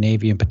you're in the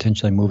Navy and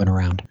potentially moving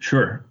around?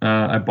 Sure.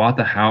 I bought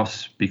the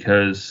house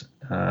because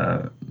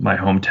my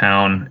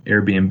hometown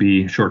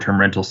Airbnb short-term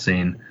rental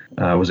scene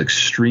was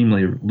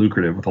extremely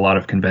lucrative, with a lot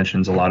of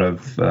conventions, a lot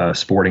of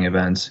sporting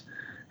events.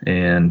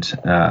 And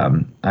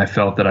I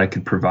felt that I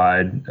could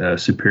provide a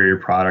superior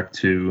product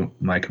to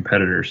my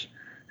competitors.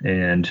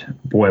 And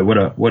boy,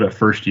 what a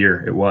first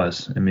year it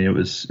was. I mean, it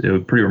was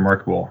pretty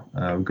remarkable.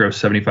 Gross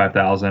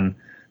 $75,000.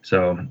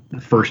 So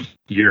the first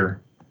year,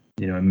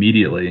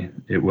 immediately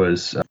it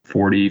was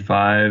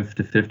 45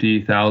 to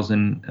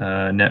 50,000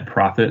 net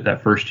profit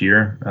that first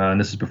year. And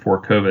this is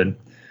before COVID.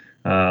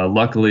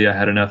 Luckily, I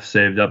had enough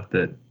saved up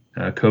that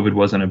COVID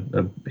wasn't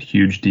a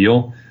huge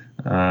deal.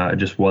 I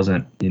just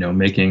wasn't,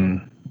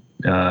 making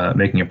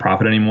a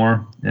profit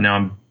anymore. And now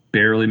I'm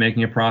barely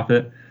making a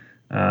profit.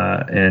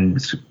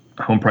 And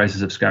home prices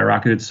have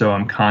skyrocketed, so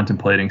I'm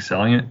contemplating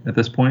selling it at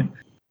this point.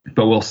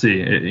 But we'll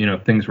see.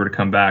 If things were to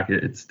come back,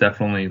 it's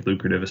definitely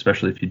lucrative,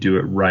 especially if you do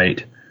it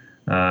right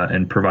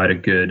and provide a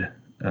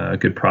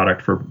good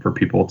product for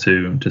people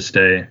to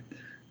stay.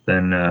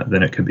 Then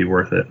it could be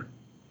worth it.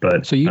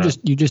 But so you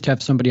just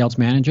have somebody else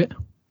manage it?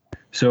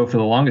 So for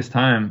the longest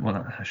time,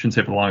 well, I shouldn't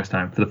say for the longest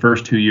time. For the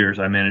first 2 years,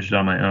 I managed it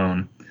on my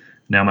own.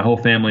 Now my whole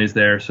family is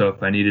there, so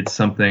if I needed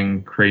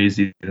something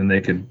crazy, then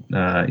they could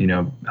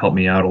help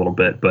me out a little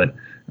bit. But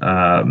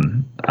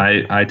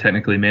I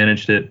technically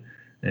managed it.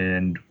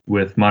 And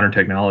with modern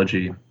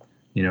technology,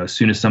 as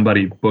soon as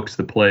somebody books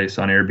the place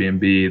on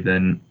Airbnb,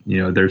 then,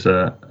 there's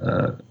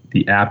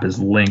the app is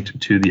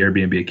linked to the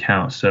Airbnb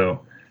account. So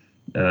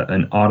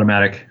an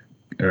automatic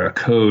or a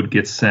code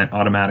gets sent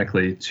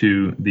automatically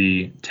to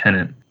the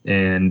tenant,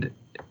 and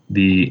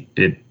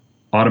it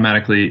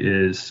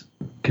automatically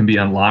can be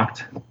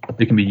unlocked.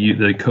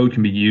 The code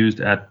can be used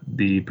at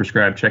the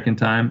prescribed check-in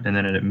time, and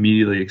then it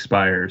immediately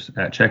expires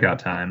at checkout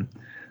time.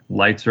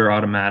 Lights are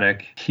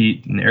automatic,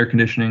 heat and air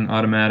conditioning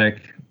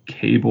automatic,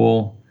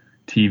 cable,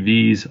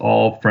 TVs,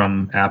 all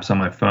from apps on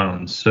my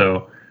phone.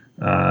 So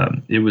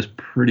it was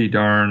pretty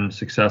darn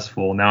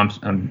successful. Now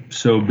I'm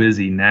so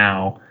busy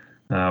now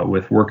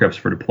with workups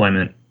for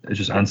deployment. It's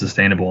just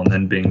unsustainable. And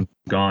then being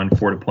gone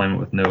for deployment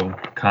with no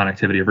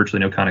connectivity, or virtually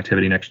no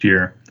connectivity next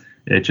year,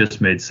 it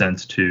just made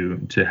sense to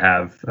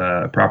have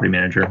a property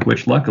manager,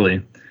 which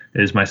luckily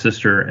is my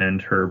sister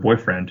and her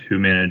boyfriend, who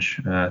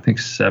manage, I think,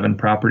 7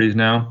 properties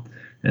now,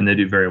 and they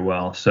do very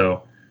well.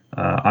 So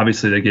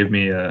obviously they gave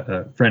me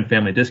a friend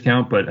family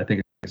discount, but I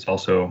think it's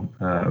also,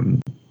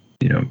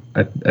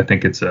 I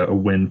think it's a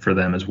win for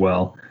them as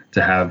well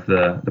to have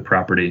the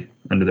property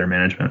under their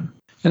management.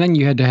 And then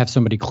you had to have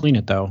somebody clean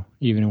it, though,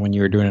 even when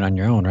you were doing it on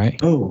your own, right?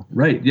 Oh,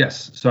 right.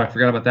 Yes. So I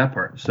forgot about that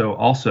part. So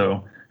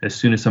also, as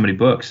soon as somebody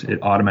books, it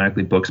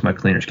automatically books my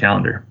cleaner's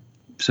calendar.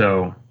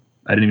 So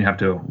I didn't even have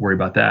to worry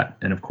about that.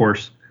 And of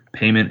course,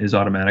 payment is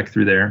automatic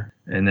through there.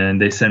 And then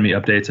they send me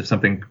updates if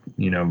something,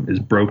 is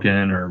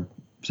broken or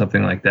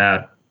something like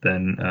that.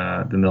 Then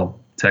they'll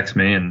text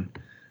me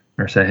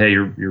or say, hey,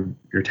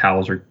 your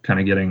towels are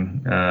kind of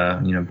getting,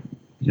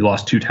 you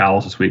lost 2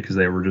 towels this week because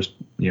they were just,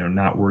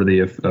 not worthy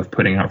of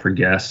putting out for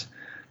guests.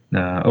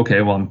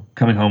 Okay, well, I'm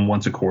coming home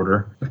once a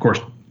quarter. Of course,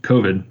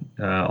 COVID,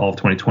 all of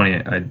 2020,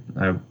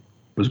 I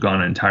was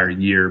gone an entire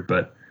year.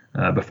 But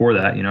before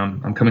that,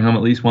 I'm coming home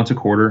at least once a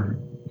quarter,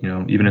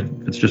 even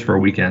if it's just for a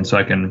weekend, so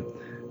I can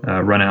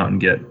run out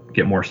and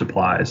get more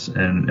supplies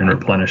and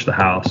replenish the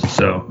house.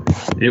 So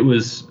it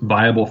was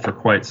viable for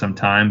quite some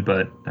time,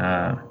 but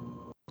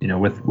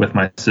with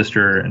my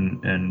sister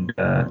and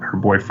her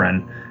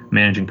boyfriend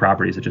managing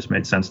properties, it just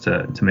made sense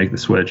to make the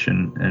switch,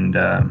 and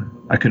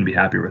I couldn't be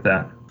happier with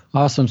that.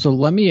 Awesome. So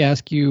let me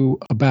ask you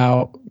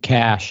about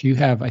cash. You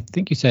have, I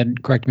think you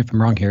said, correct me if I'm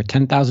wrong here,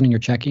 10,000 in your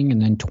checking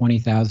and then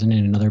 20,000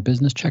 in another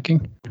business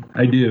checking.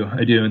 I do.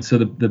 And so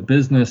the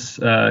business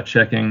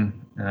checking,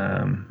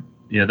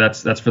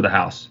 that's for the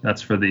house.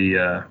 That's for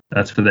the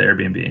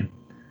Airbnb.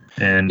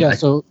 And yeah.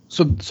 So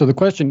the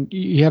question,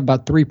 you have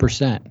about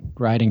 3%,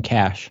 right, in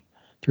cash.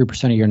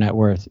 3% of your net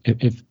worth.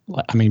 If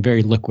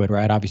very liquid,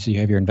 right? Obviously, you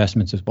have your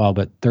investments as well,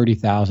 but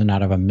 30,000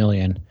 out of $1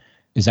 million,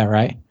 is that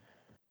right?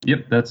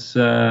 Yep, that's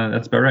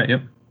about right.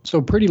 Yep.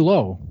 So pretty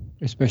low,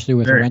 especially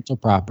with a rental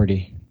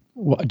property.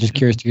 Well, just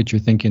curious to get your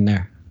thinking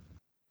there.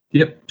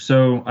 Yep.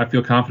 So I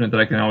feel confident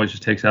that I can always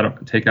just take out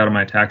of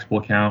my taxable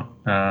account.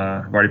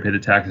 I've already paid the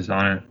taxes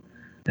on it,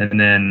 and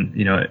then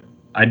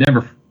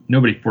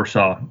nobody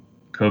foresaw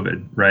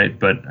COVID, right?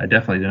 But I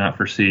definitely did not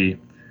foresee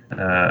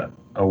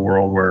a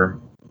world where,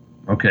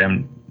 okay,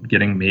 I'm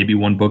getting maybe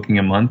 1 booking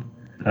a month.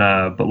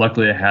 But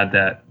luckily I had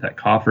that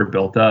coffer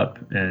built up,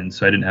 and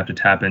so I didn't have to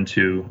tap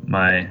into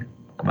my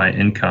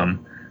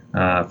income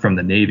from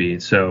the Navy.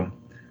 So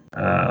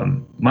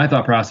my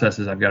thought process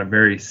is I've got a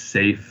very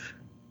safe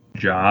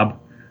job.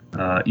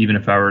 Even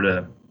if I were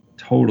to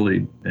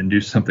totally and do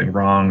something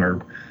wrong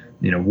or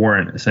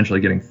warrant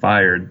essentially getting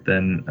fired,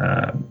 then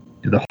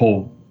the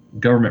whole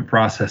government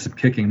process of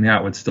kicking me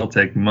out would still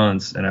take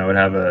months, and I would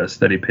have a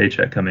steady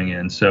paycheck coming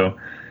in. So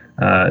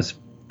as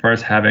far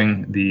as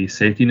having the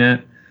safety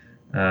net,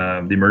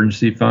 the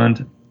emergency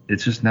fund,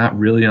 it's just not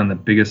really on the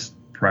biggest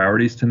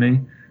priorities to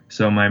me.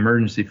 So my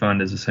emergency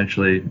fund is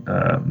essentially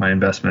my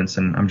investments,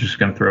 and I'm just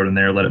going to throw it in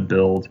there, let it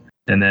build.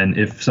 And then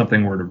if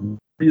something were to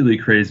really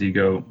crazy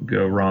go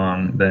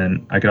wrong,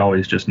 then I could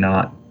always just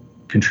not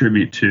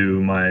contribute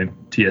to my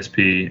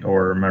TSP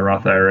or my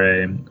Roth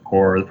IRA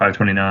or the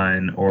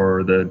 529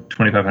 or the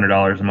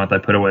 $2,500 a month I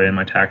put away in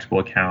my taxable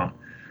account,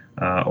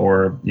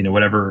 or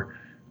whatever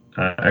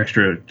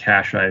extra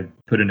cash I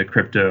put into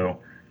crypto,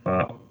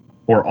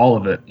 or all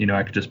of it.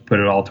 I could just put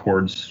it all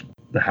towards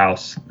the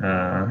house,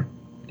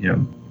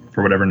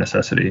 for whatever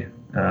necessity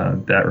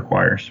that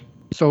requires.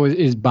 So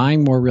is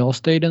buying more real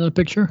estate in the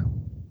picture?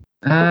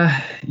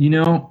 I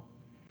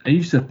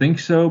used to think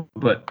so,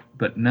 but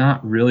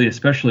not really,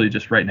 especially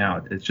just right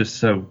now. It's just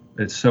so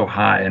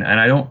high, and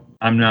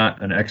I'm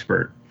not an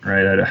expert,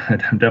 right?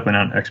 I'm definitely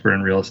not an expert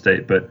in real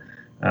estate, but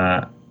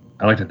I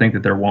like to think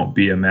that there won't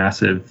be a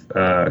massive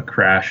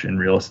crash in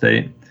real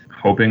estate.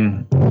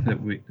 Hoping that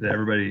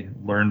everybody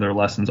learned their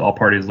lessons, all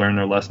parties learned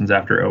their lessons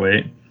after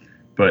 2008,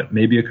 but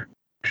maybe a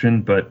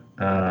correction. But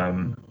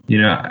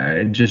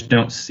I just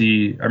don't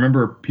see. I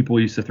remember people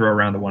used to throw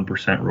around the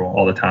 1% rule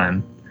all the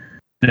time.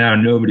 Now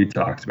nobody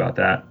talks about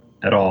that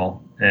at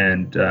all,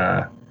 and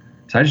so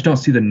I just don't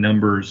see the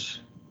numbers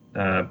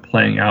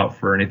playing out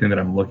for anything that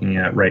I'm looking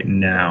at right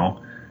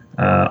now.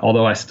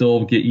 Although I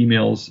still get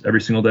emails every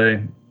single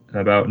day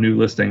about new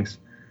listings.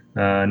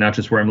 Not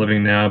just where I'm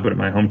living now, but at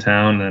my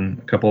hometown and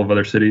a couple of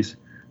other cities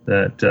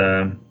that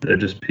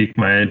just pique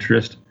my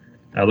interest.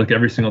 I look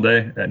every single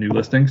day at new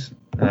listings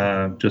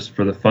just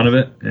for the fun of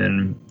it,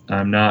 and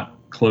I'm not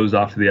closed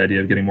off to the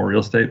idea of getting more real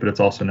estate, but it's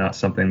also not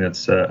something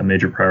that's a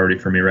major priority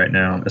for me right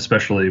now,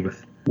 especially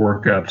with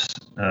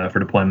workups for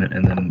deployment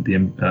and then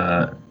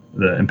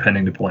the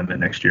impending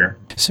deployment next year.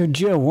 So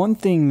Joe, one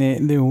thing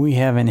that we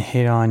haven't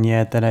hit on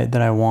yet that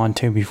I want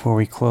to before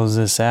we close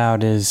this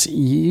out is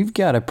you've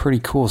got a pretty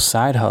cool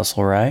side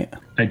hustle, right?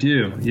 I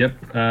do.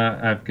 Yep.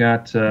 I've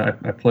got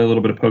I play a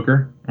little bit of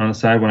poker on the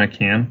side when I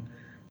can,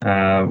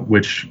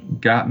 which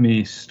got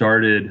me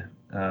started.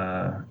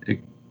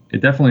 It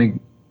definitely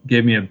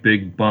gave me a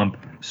big bump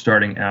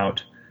starting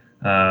out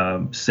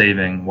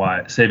savings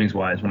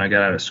wise. When I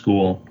got out of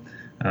school,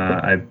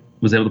 I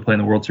was able to play in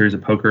the World Series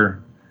of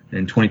Poker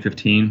in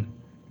 2015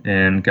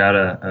 and got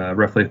a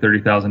roughly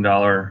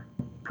 $30,000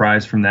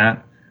 prize from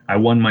that. I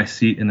won my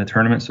seat in the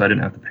tournament, so I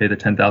didn't have to pay the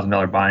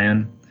 $10,000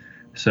 buy-in.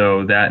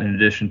 So that, in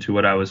addition to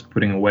what I was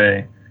putting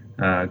away,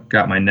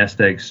 got my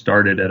nest egg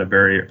started at a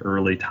very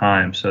early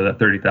time. So that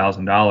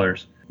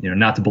 $30,000,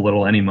 not to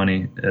belittle any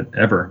money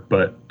ever,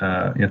 but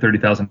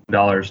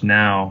 $30,000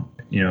 now,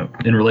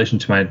 in relation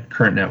to my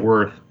current net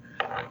worth,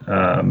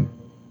 not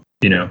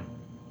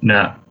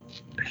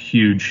a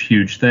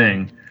huge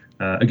thing.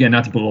 Again,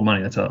 not to belittle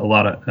money. That's a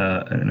lot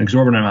of an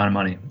exorbitant amount of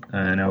money,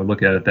 and I would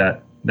look at it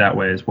that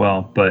way as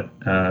well. But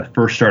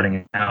first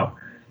starting out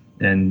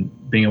and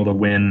being able to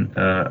win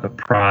a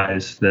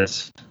prize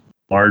that's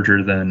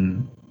larger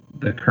than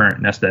the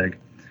current nest egg,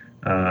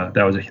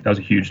 that was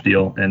a huge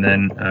deal. And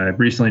then I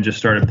recently just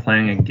started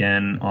playing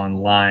again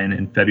online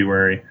in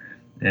February,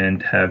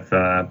 and have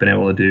been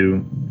able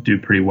to do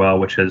pretty well,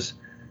 which has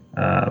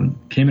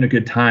came at a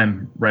good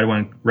time right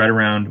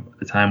around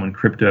the time when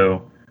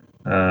crypto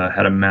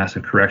had a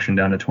massive correction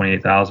down to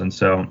 28,000.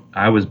 So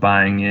I was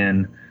buying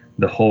in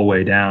the whole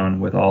way down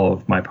with all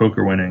of my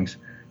poker winnings,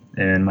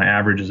 and my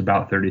average is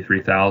about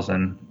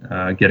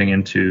 33,000 getting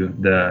into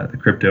the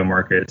crypto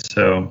market.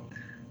 So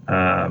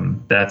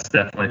that's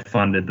definitely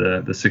funded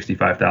the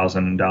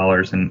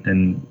 $65,000.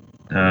 And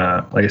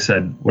like I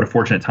said, what a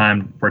fortunate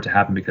time for it to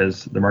happen,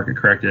 because the market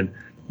corrected.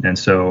 And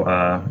so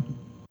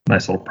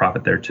nice little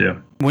profit there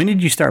too. When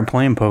did you start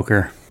playing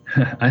poker?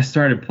 I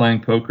started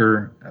playing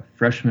poker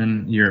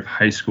freshman year of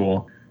high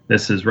school.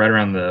 This is right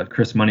around the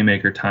Chris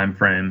Moneymaker time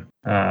frame,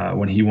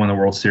 when he won the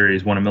World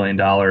Series, won $1 million,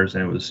 and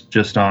it was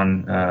just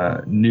on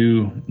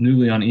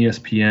newly on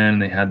ESPN.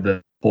 They had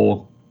the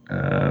whole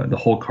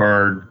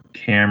card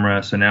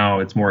camera, so now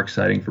it's more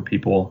exciting for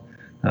people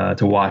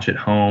to watch at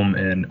home.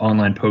 And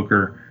online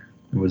poker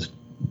was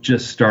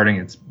just starting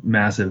its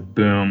massive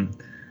boom,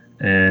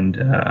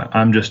 and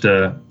I'm just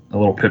a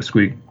little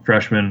pipsqueak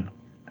freshman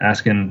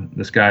asking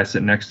this guy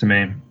sitting next to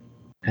me,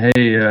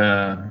 "Hey,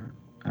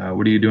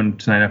 what are you doing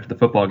tonight after the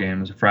football game?"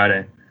 It was a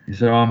Friday. He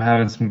said, "Oh, I'm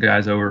having some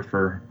guys over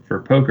for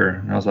poker."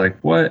 And I was like,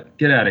 "What?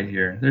 Get out of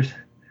here. What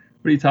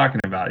are you talking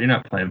about? You're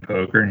not playing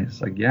poker." And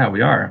he's like, "Yeah,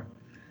 we are."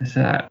 I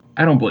said,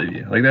 "I don't believe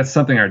you. Like, that's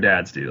something our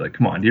dads do. Like,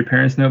 come on, do your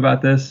parents know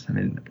about this?" I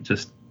mean,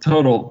 just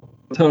total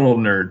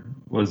nerd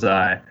was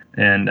I.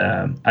 And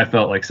I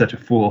felt like such a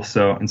fool.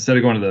 So instead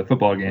of going to the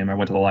football game, I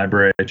went to the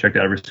library. I checked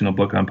out every single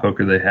book on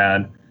poker they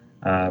had.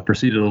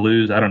 Proceeded to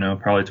lose, I don't know,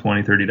 probably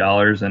 $20,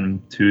 $30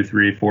 and $2,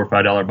 $3, $4,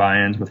 $5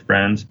 buy-ins with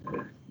friends.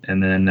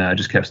 And then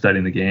just kept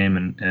studying the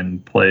game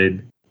and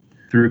played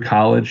through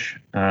college,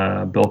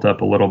 built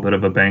up a little bit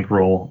of a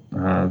bankroll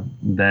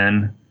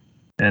then,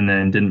 and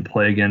then didn't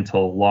play again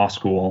till law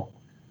school.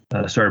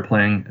 Started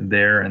playing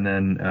there, and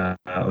then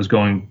I was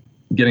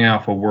getting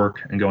off of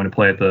work and going to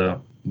play at the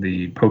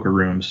poker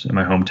rooms in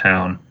my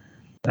hometown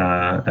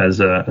as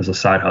a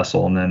side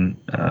hustle, and then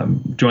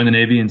joined the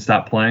Navy and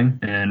stopped playing.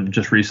 And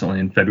just recently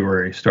in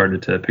February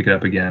started to pick it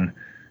up again.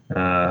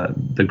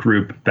 The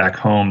group back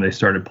home, they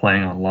started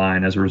playing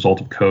online as a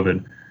result of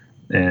COVID.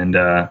 And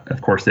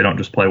of course, they don't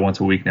just play once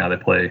a week now. They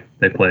play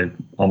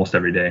almost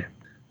every day.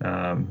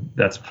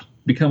 That's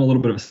become a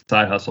little bit of a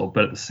side hustle,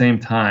 but at the same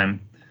time,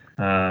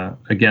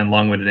 again,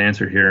 long-winded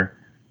answer here,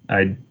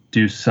 I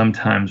do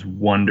sometimes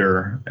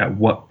wonder at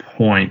what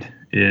point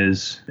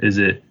is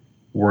it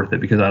worth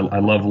it, because I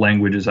love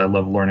languages, I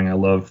love learning, I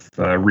love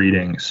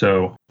reading.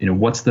 So,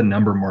 what's the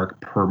number mark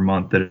per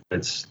month that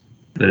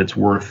it's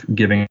worth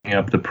giving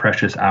up the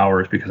precious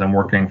hours, because I'm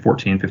working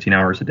 14, 15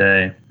 hours a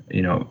day.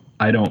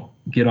 I don't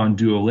get on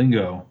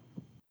Duolingo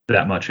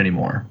that much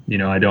anymore.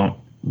 I don't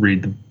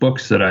read the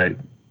books that I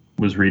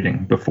was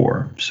reading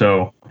before.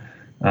 So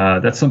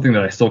that's something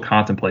that I still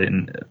contemplate.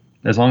 And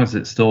as long as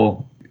it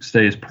still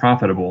stays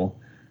profitable,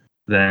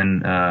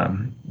 then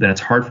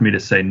it's hard for me to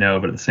say no.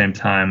 But at the same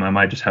time, I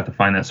might just have to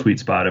find that sweet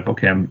spot of,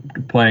 okay, I'm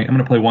going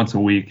to play once a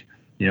week,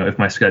 if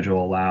my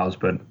schedule allows.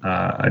 But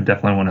I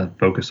definitely want to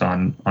focus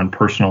on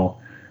personal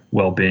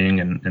well-being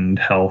and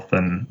health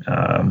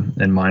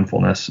and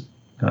mindfulness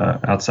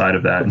outside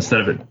of that, instead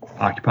of it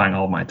occupying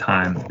all of my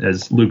time,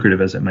 as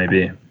lucrative as it may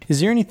be. Is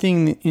there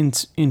anything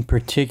in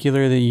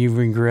particular that you've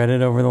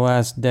regretted over the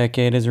last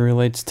decade as it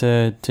relates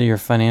to your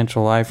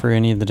financial life, or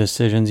any of the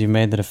decisions you've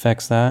made that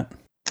affects that?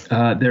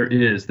 There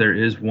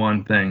is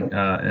one thing,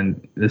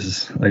 and this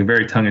is like a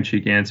very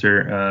tongue-in-cheek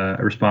answer,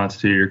 a response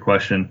to your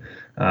question.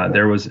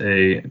 There was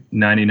a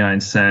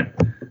 99-cent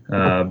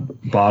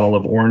bottle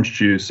of orange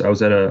juice. I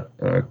was at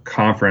a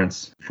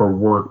conference for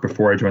work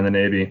before I joined the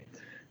Navy,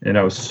 and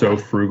I was so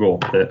frugal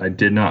that I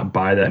did not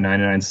buy that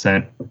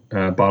 99-cent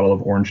bottle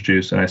of orange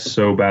juice, and I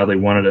so badly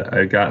wanted it.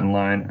 I got in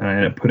line, and I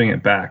ended up putting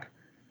it back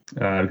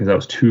because I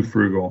was too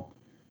frugal.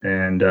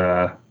 And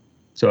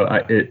so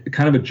it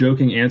kind of a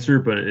joking answer,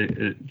 but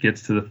it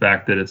gets to the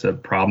fact that it's a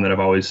problem that I've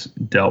always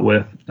dealt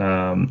with,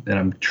 and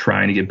I'm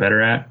trying to get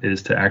better at,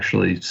 is to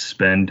actually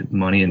spend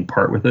money and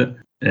part with it.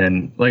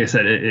 And like I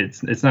said,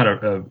 it's not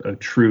a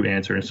true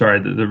answer. And sorry,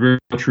 the real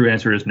true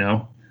answer is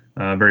no.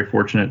 Very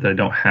fortunate that I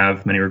don't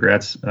have many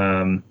regrets.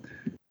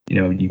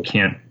 You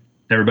can't.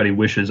 Everybody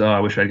wishes, I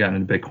wish I'd gotten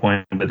into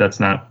Bitcoin, but that's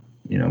not.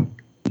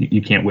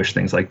 You can't wish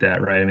things like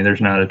that, right? I mean, there's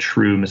not a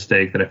true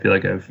mistake that I feel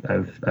like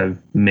I've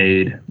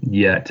made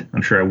yet.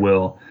 I'm sure I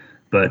will,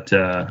 but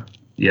I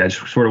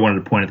just sort of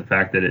wanted to point at the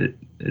fact that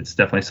it's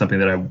definitely something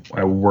that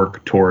I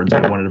work towards.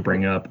 I wanted to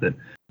bring up that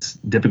it's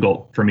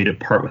difficult for me to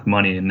part with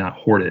money and not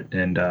hoard it,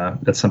 and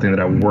that's something that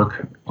I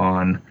work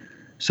on,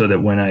 so that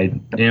when I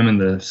am in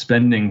the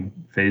spending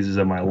phases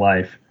of my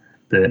life,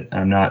 that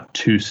I'm not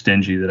too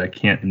stingy, that I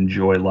can't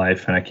enjoy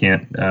life and I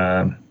can't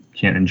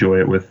enjoy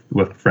it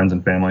with friends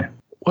and family.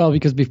 Well,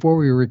 because before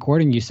we were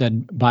recording, you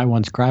said buy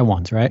once, cry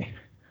once, right?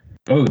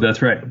 Oh,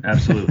 that's right.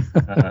 Absolutely.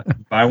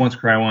 Buy once,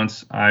 cry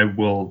once. I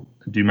will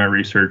do my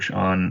research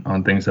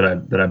on things that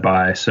I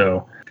buy.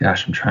 So,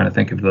 gosh, I'm trying to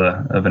think of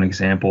an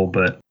example,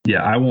 but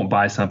yeah, I won't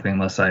buy something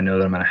unless I know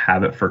that I'm going to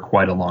have it for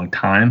quite a long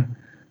time,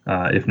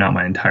 if not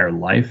my entire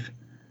life.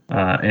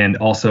 And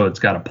also, it's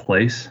got a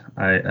place.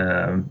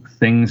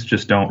 Things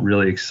just don't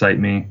really excite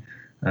me.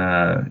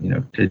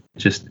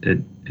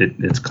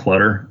 It's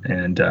clutter,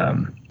 and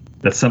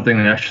that's something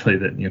that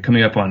actually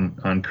coming up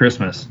on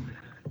Christmas.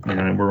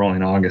 We're only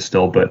in August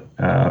still, but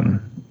my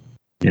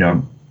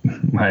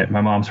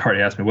mom's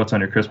already asked me what's on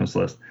your Christmas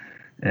list,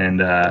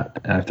 and I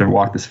have to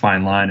walk this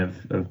fine line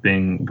of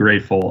being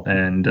grateful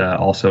and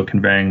also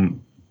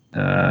conveying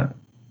my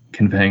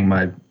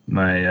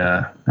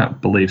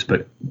not beliefs,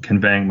 but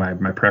conveying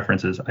my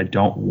preferences. I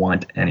don't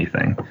want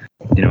anything.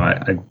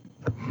 I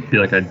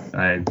feel like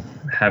I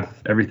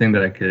have everything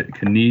that I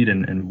could need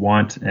and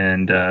want,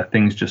 and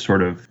things just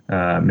sort of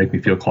make me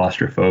feel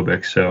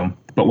claustrophobic. So,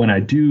 but when I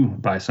do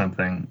buy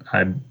something,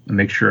 I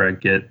make sure I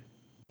get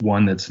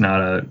one that's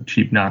not a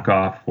cheap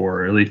knockoff,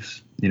 or at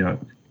least, it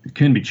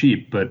can be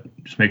cheap, but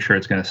just make sure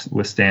it's going to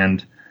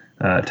withstand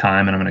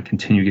time, and I'm going to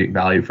continue to get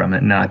value from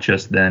it, not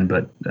just then,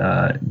 but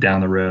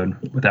down the road,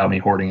 without me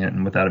hoarding it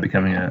and without it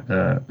becoming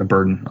a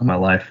burden on my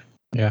life.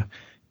 Yeah.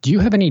 Do you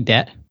have any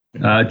debt?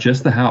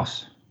 Just the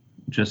house,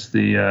 just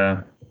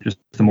the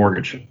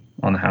mortgage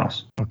on the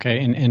house. Okay.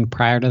 And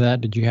prior to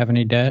that, did you have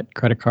any debt,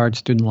 credit cards,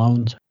 student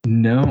loans?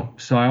 No.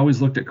 So I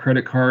always looked at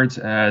credit cards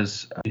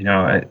as,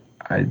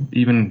 I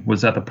even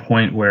was at the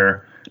point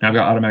where I've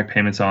got automatic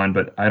payments on,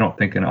 but I don't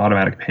think an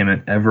automatic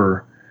payment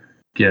ever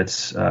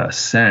gets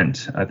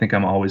sent. I think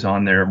I'm always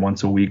on there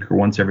once a week or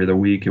once every other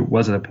week. It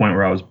was at a point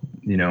where I was,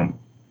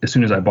 as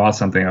soon as I bought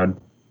something, I would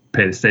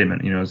pay the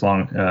statement.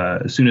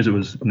 As soon as it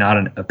was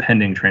not a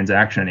pending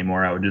transaction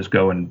anymore, I would just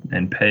go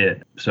and pay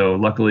it. So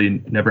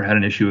luckily, never had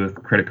an issue with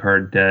credit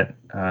card debt.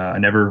 I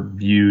never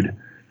viewed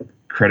a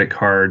credit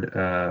card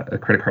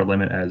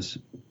limit as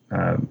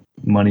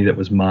money that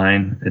was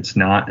mine. It's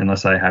not,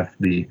 unless I have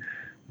the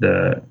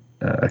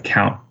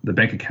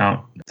bank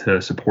account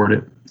to support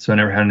it. So I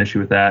never had an issue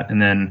with that.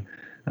 And then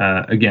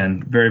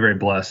again, very, very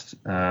blessed.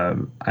 I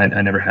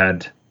never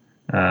had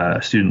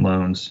student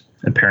loans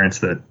and parents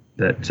that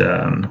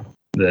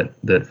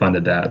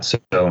funded that.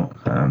 So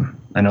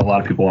I know a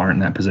lot of people aren't in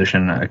that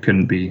position. I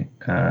couldn't be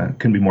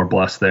more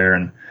blessed there.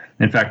 And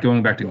in fact,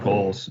 going back to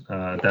goals,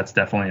 that's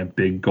definitely a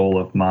big goal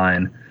of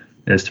mine,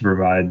 is to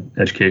provide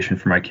education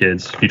for my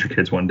kids, future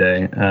kids one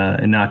day,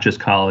 and not just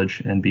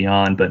college and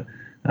beyond, but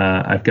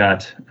I've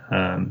got,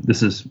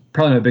 this is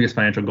probably my biggest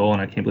financial goal,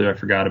 and I can't believe I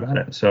forgot about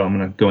it. So I'm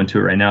going to go into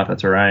it right now, if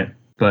that's all right.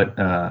 But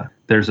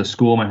there's a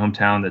school in my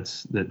hometown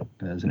that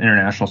is an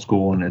international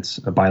school, and it's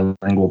a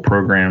bilingual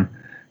program,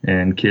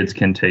 and kids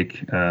can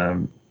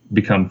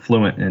become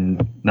fluent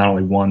in not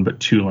only one but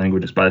two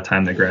languages by the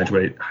time they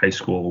graduate high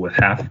school, with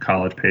half of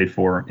college paid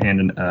for and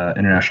an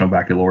international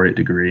baccalaureate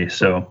degree.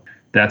 So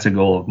that's a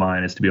goal of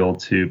mine, is to be able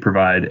to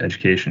provide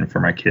education for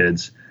my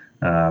kids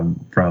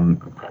from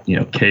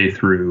K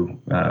through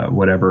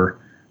whatever,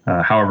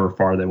 however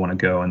far they want to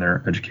go in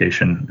their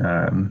education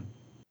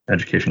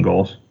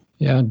goals.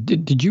 Yeah.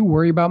 Did you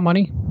worry about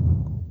money,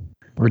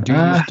 or do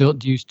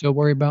you still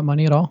worry about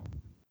money at all?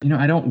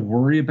 I don't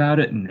worry about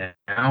it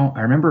now.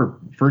 I remember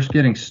first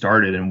getting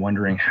started and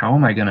wondering, how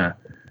am I gonna?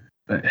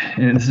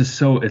 And this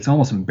is it's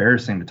almost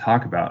embarrassing to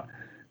talk about.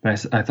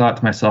 But I thought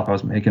to myself, I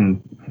was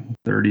making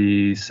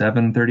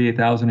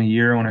 $38,000 a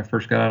year when I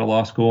first got out of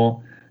law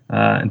school.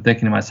 And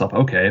thinking to myself,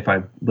 okay, if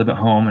I live at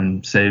home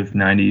and save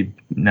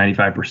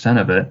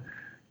 95% of it,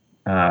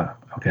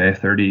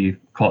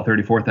 call it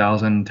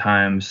 34,000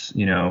 times,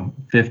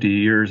 50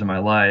 years of my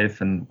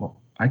life. And how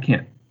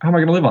am I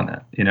going to live on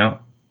that?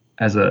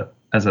 As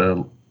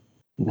a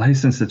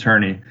licensed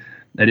attorney,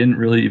 I didn't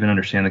really even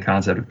understand the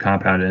concept of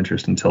compounded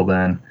interest until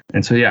then.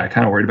 And so, yeah, I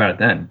kind of worried about it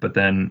then. But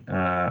then,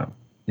 I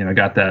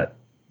got that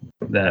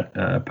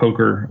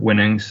poker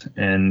winnings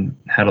and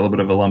had a little bit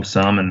of a lump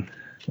sum. And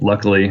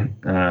luckily,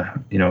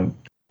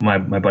 my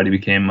buddy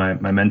became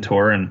my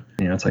mentor. And,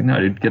 it's like, no,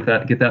 dude, get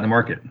that in the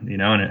market, and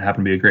it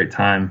happened to be a great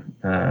time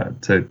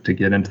to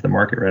get into the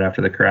market right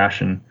after the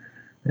crash in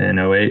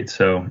 2008.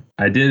 So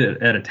I did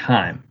it at a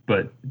time,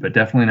 but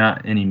definitely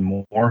not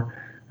anymore.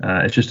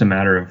 It's just a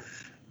matter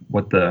of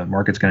what the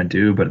market's going to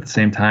do. But at the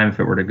same time, if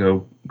it were to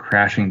go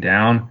crashing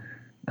down,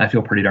 I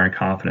feel pretty darn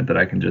confident that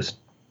I can just,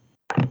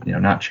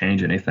 not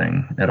change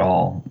anything at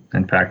all.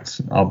 In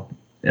fact,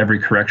 every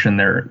correction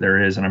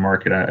there is in a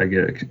market, I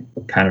get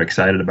kind of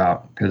excited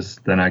about, because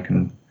then I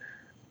can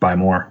buy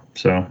more.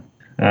 So,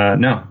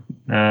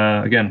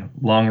 again,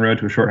 long road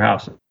to a short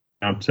house.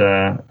 I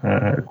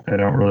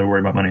don't really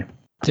worry about money.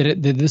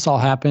 Did this all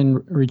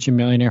happen, reach a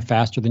millionaire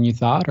faster than you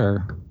thought,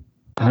 or?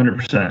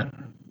 100%.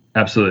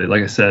 Absolutely.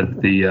 Like I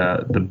said,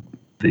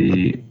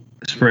 the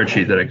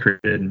spreadsheet that I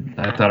created,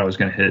 I thought I was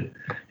going to hit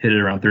it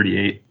around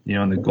 38,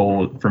 and the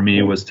goal for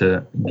me was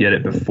to get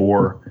it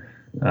before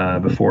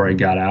I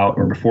got out,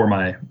 or before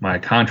my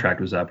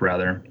contract was up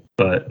rather.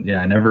 But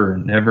yeah, I never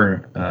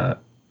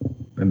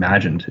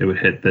imagined it would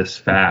hit this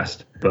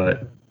fast.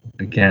 But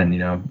again,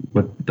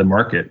 with the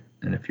market,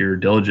 and if you're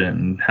diligent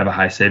and have a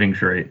high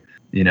savings rate,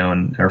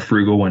 and are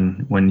frugal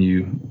when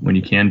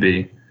you can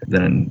be,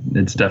 then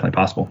it's definitely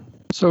possible.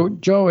 So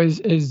Joe,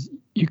 as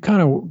you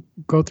kind of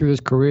go through this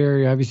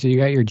career, obviously you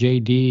got your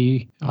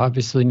JD,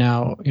 obviously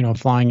now,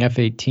 flying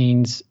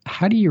F-18s.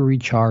 How do you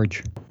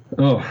recharge?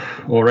 Oh,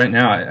 well, right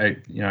now I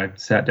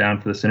sat down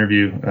for this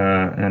interview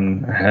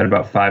and I had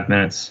about 5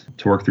 minutes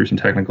to work through some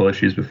technical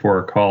issues before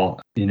our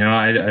call. I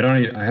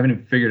haven't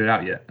even figured it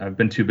out yet. I've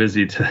been too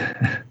busy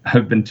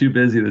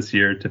this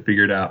year to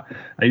figure it out.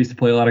 I used to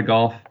play a lot of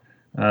golf.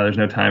 There's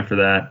no time for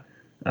that.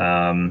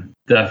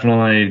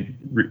 Definitely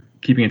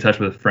keeping in touch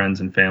with friends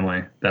and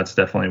family. That's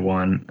definitely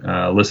one.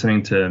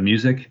 Listening to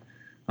music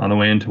on the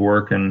way into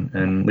work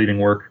and leaving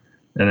work,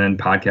 and then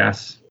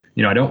podcasts.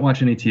 I don't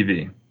watch any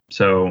TV,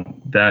 so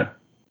that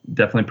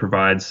definitely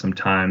provides some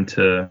time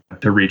to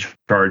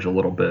recharge a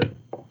little bit.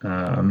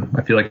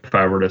 I feel like if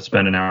I were to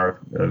spend an hour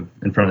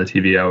in front of the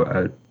TV,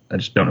 I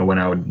just don't know when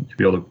I would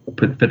be able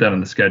to fit that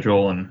on the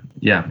schedule. And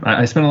yeah,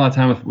 I spend a lot of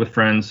time with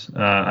friends.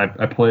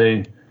 I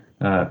play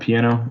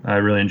piano. I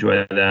really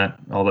enjoy that,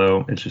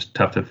 although it's just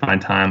tough to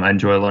find time. I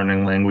enjoy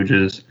learning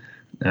languages.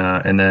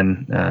 And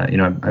then,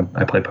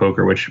 I play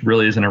poker, which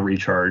really isn't a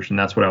recharge. And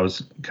that's what I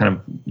was kind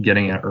of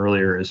getting at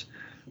earlier is,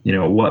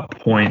 at what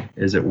point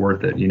is it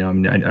worth it?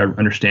 I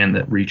understand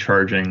that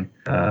recharging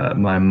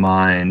my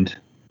mind,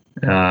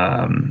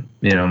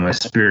 my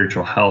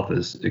spiritual health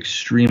is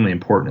extremely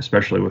important,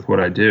 especially with what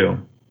I do.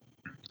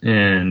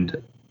 And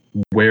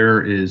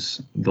where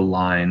is the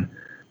line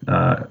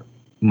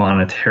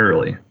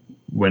monetarily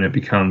when it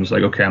becomes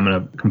like, okay, I'm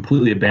going to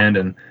completely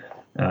abandon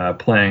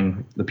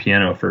playing the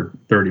piano for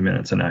 30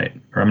 minutes a night,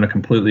 or I'm going to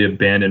completely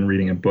abandon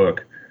reading a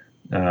book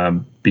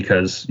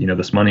because,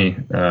 this money,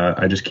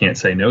 I just can't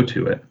say no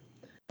to it.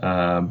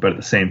 But at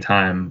the same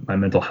time, my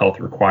mental health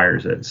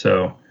requires it.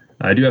 So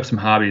I do have some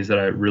hobbies that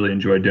I really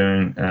enjoy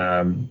doing.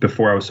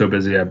 Before I was so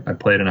busy, I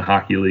played in a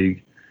hockey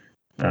league,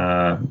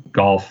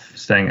 golf,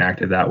 staying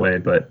active that way.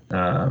 But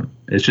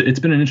it's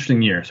been an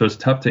interesting year. So it's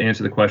tough to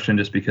answer the question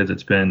just because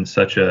it's been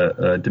such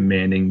a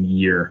demanding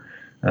year.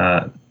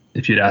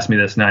 If you'd asked me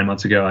this 9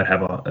 months ago, I'd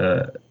have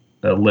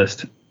a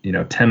list,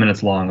 10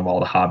 minutes long of all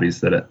the hobbies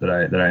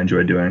that I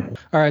enjoy doing.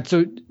 All right.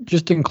 So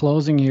just in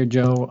closing here,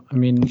 Joe,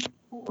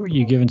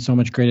 you've given so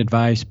much great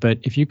advice, but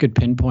if you could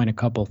pinpoint a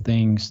couple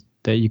things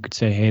that you could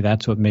say, hey,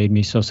 that's what made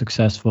me so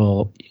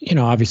successful,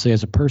 obviously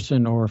as a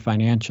person or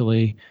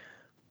financially,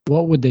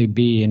 what would they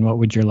be? And what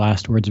would your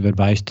last words of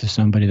advice to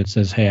somebody that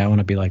says, hey, I want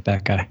to be like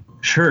that guy?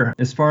 Sure.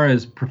 As far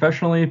as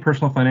professionally,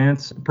 personal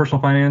finance,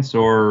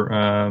 or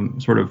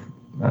sort of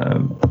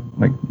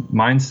like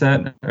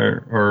mindset,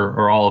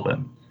 or all of it?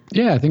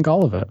 Yeah, I think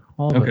all of it.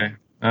 Okay.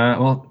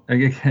 Well,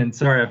 again,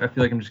 sorry, I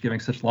feel like I'm just giving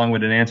such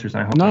long-winded answers.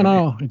 And I hope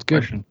no, it's good.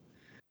 Question.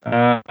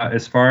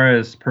 As far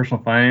as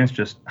personal finance,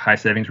 just high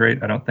savings rate.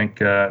 I don't think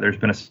there's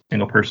been a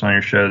single person on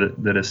your show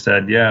that has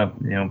said,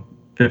 15%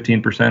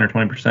 or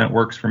 20%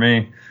 works for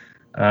me,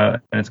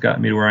 and it's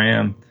gotten me to where I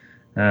am.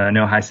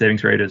 No, high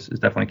savings rate is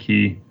definitely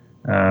key.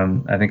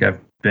 I think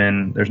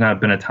there's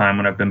not been a time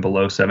when I've been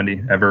below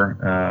 70 ever.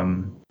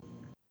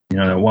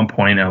 At one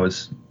point I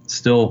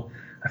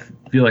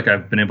feel like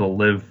I've been able to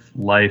live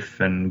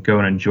life and go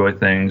and enjoy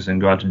things and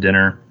go out to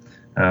dinner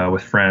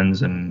with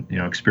friends and,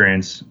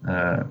 experience,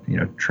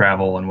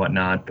 travel and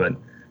whatnot. But,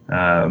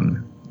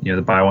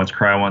 the buy once,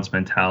 cry once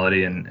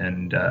mentality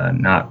and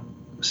not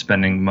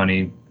spending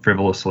money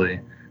frivolously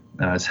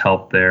has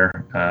helped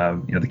there.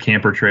 The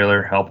camper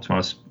trailer helped when I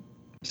was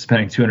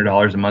spending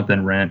 $200 a month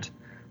in rent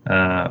when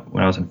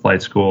I was in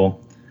flight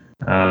school.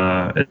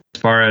 As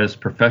far as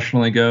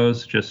professionally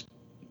goes, just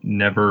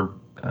never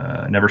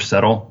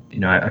settle.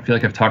 I feel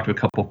like I've talked to a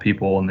couple of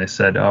people and they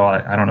said,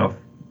 I don't know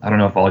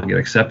if I'll get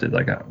accepted.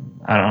 Like,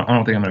 I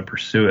don't think I'm going to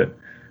pursue it.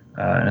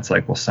 And it's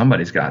like, well,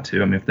 somebody's got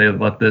to. I mean, if they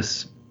let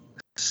this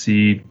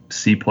C+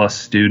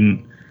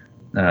 student,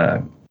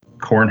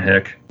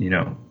 cornhick,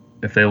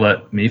 if they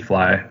let me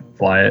fly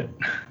it,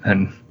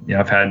 then,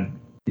 I've had,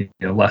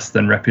 less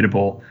than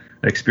reputable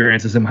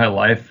experiences in my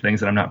life, things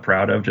that I'm not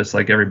proud of, just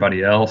like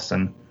everybody else.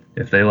 And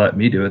if they let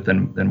me do it,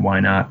 then why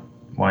not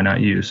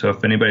you? So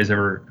if anybody's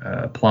ever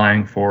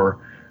applying for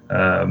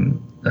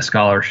a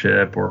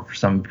scholarship or for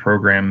some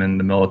program in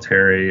the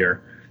military,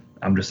 or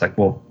I'm just like,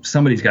 well,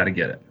 somebody's got to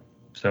get it.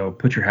 So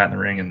put your hat in the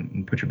ring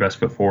and put your best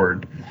foot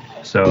forward.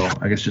 So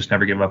I guess just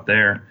never give up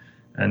there.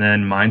 And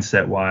then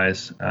mindset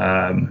wise,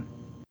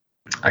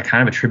 I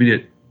kind of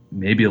attribute it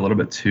maybe a little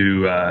bit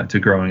to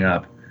growing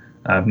up.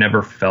 I've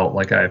never felt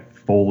like I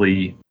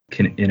fully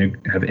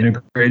have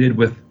integrated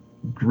with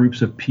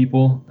groups of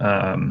people.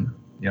 I've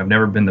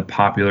never been the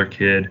popular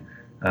kid.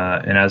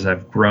 And as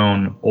I've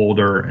grown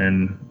older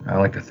and I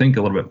like to think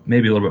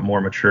maybe a little bit more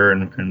mature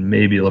and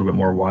maybe a little bit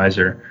more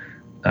wiser,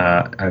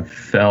 I've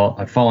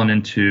fallen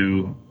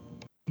into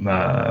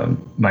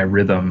my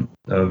rhythm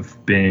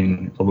of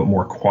being a little bit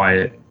more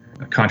quiet,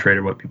 contrary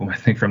to what people might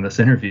think from this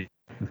interview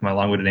with my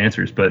long-winded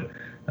answers, but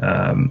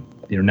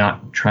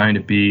not trying to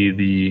be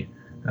the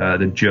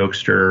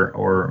jokester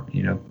or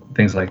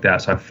things like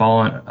that. So I've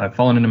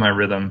fallen into my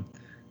rhythm,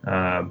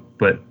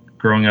 but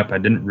growing up I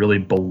didn't really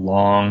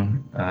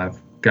belong.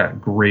 I've got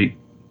great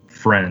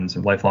friends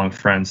and lifelong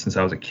friends since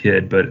I was a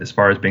kid, but as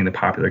far as being the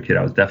popular kid,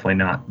 I was definitely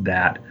not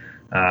that.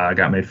 I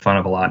got made fun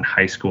of a lot in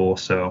high school.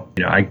 So,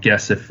 I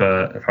guess if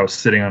I was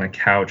sitting on a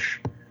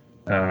couch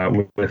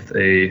with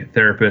a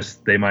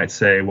therapist, they might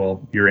say,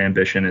 well, your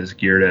ambition is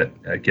geared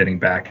at getting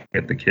back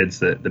at the kids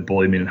that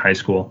bullied me in high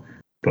school.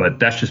 But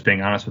that's just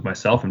being honest with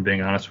myself and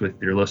being honest with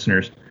your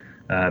listeners.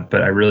 But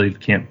I really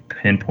can't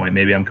pinpoint.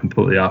 Maybe I'm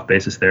completely off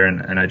basis there.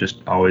 And I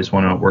just always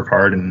want to work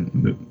hard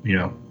and,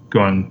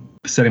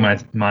 setting my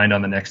mind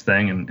on the next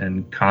thing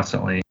and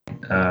constantly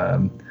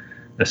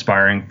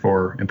aspiring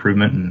for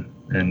improvement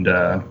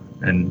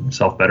and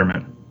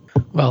self-betterment.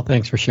 Well,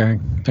 thanks for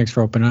sharing. Thanks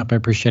for opening up. I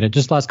appreciate it.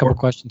 Just last couple of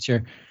questions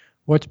here.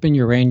 What's been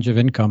your range of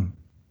income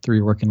through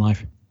your working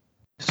life?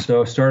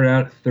 So I started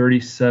out at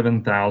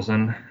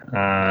 $37,000.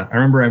 I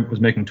remember I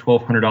was making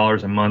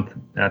 $1,200 a month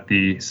at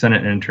the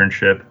Senate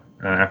internship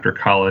after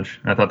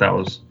college. I thought that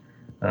was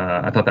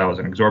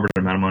an exorbitant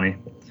amount of money.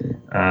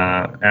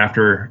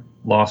 After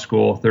law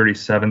school,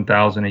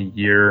 $37,000 a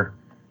year,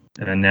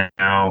 and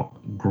now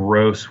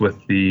gross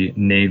with the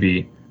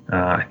Navy.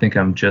 I think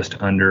I'm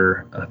just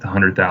under the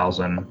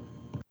 100,000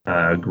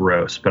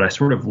 gross, but I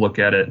sort of look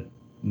at it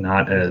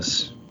not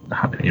as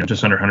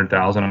just under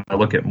 100,000. I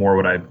look at more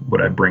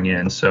what I bring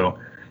in. So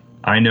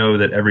I know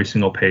that every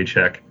single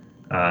paycheck,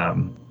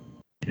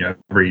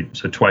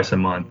 twice a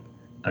month,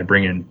 I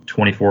bring in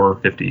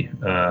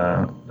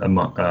 $2,450 a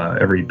month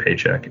every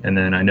paycheck, and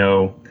then I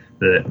know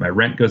that my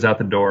rent goes out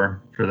the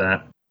door for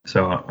that.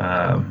 So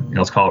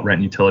let's call it rent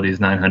and utilities,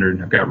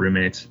 $900. I've got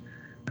roommates,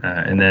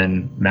 and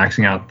then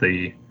maxing out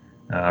the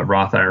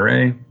Roth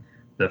IRA,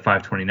 the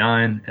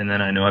 529, and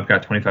then I know I've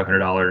got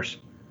 $2,500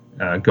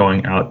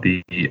 going out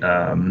the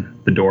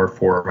door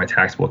for my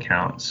taxable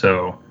account.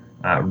 So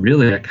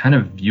really, I kind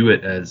of view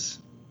it as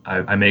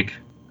I make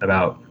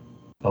about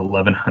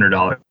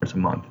 $1,100 a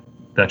month.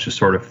 That's just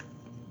sort of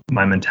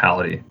my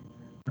mentality.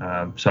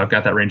 So I've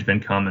got that range of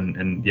income,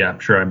 and yeah, I'm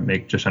sure I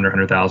make just under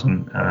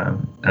 100,000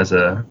 as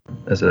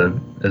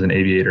an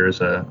aviator, as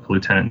a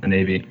lieutenant in the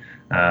Navy.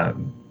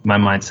 My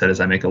mindset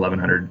is I make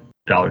 $1,100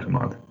 a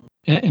month.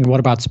 And what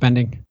about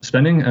spending?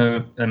 Spending,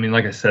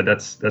 like I said,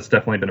 that's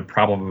definitely been a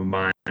problem of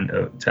mine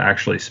to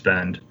actually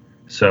spend.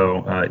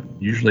 So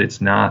usually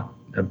it's not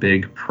a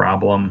big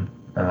problem.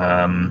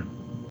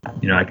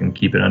 I can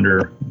keep it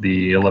under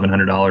the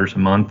 $1,100 a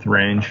month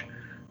range,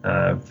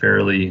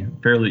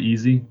 fairly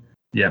easy.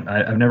 Yeah,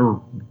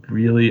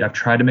 I've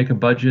tried to make a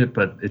budget,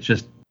 but it's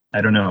just,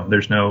 I don't know.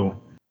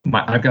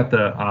 I've got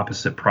the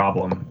opposite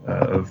problem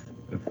of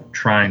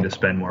trying to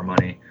spend more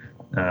money.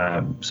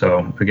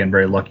 So again,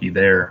 very lucky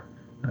there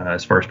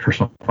as far as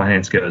personal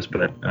finance goes,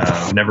 but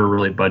never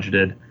really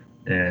budgeted,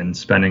 and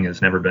spending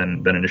has never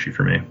been an issue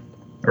for me,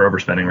 or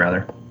overspending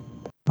rather.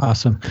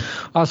 Awesome.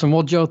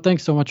 Well, Joe,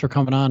 thanks so much for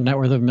coming on. Net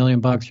worth of $1 million.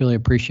 Really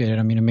appreciate it.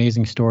 I mean,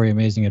 amazing story,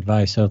 amazing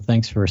advice. So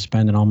thanks for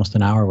spending almost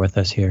an hour with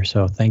us here.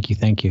 So thank you.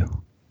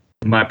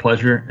 My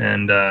pleasure.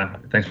 And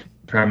thanks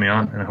for having me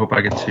on. And I hope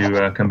I get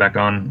to come back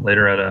on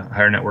later at a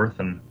higher net worth.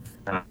 And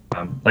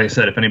like I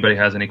said, if anybody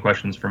has any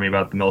questions for me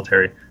about the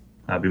military,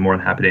 I'd be more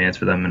than happy to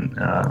answer them. And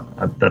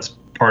that's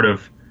part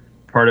of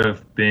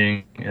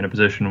being in a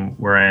position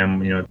where I am.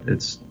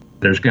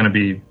 There's going to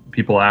be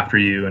people after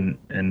you,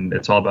 and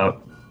it's all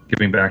about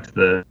giving back to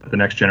the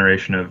next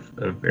generation of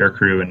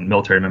aircrew and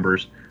military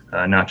members,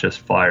 not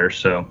just flyers.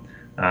 So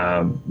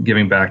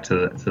giving back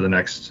to the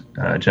next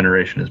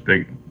generation is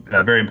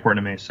very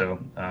important to me. So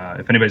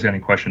if anybody's got any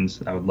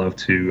questions, I would love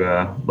to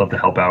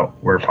help out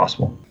where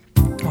possible.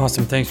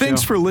 Awesome. Thanks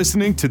Thanks Joe. for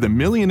listening to the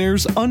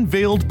Millionaires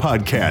Unveiled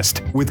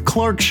podcast with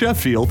Clark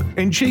Sheffield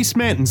and Chase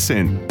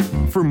Mattinson.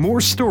 For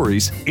more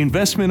stories,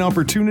 investment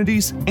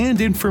opportunities, and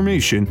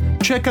information,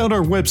 check out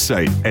our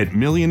website at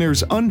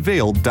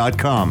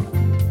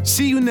millionairesunveiled.com.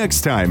 See you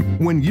next time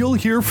when you'll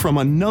hear from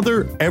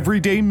another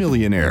everyday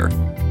millionaire.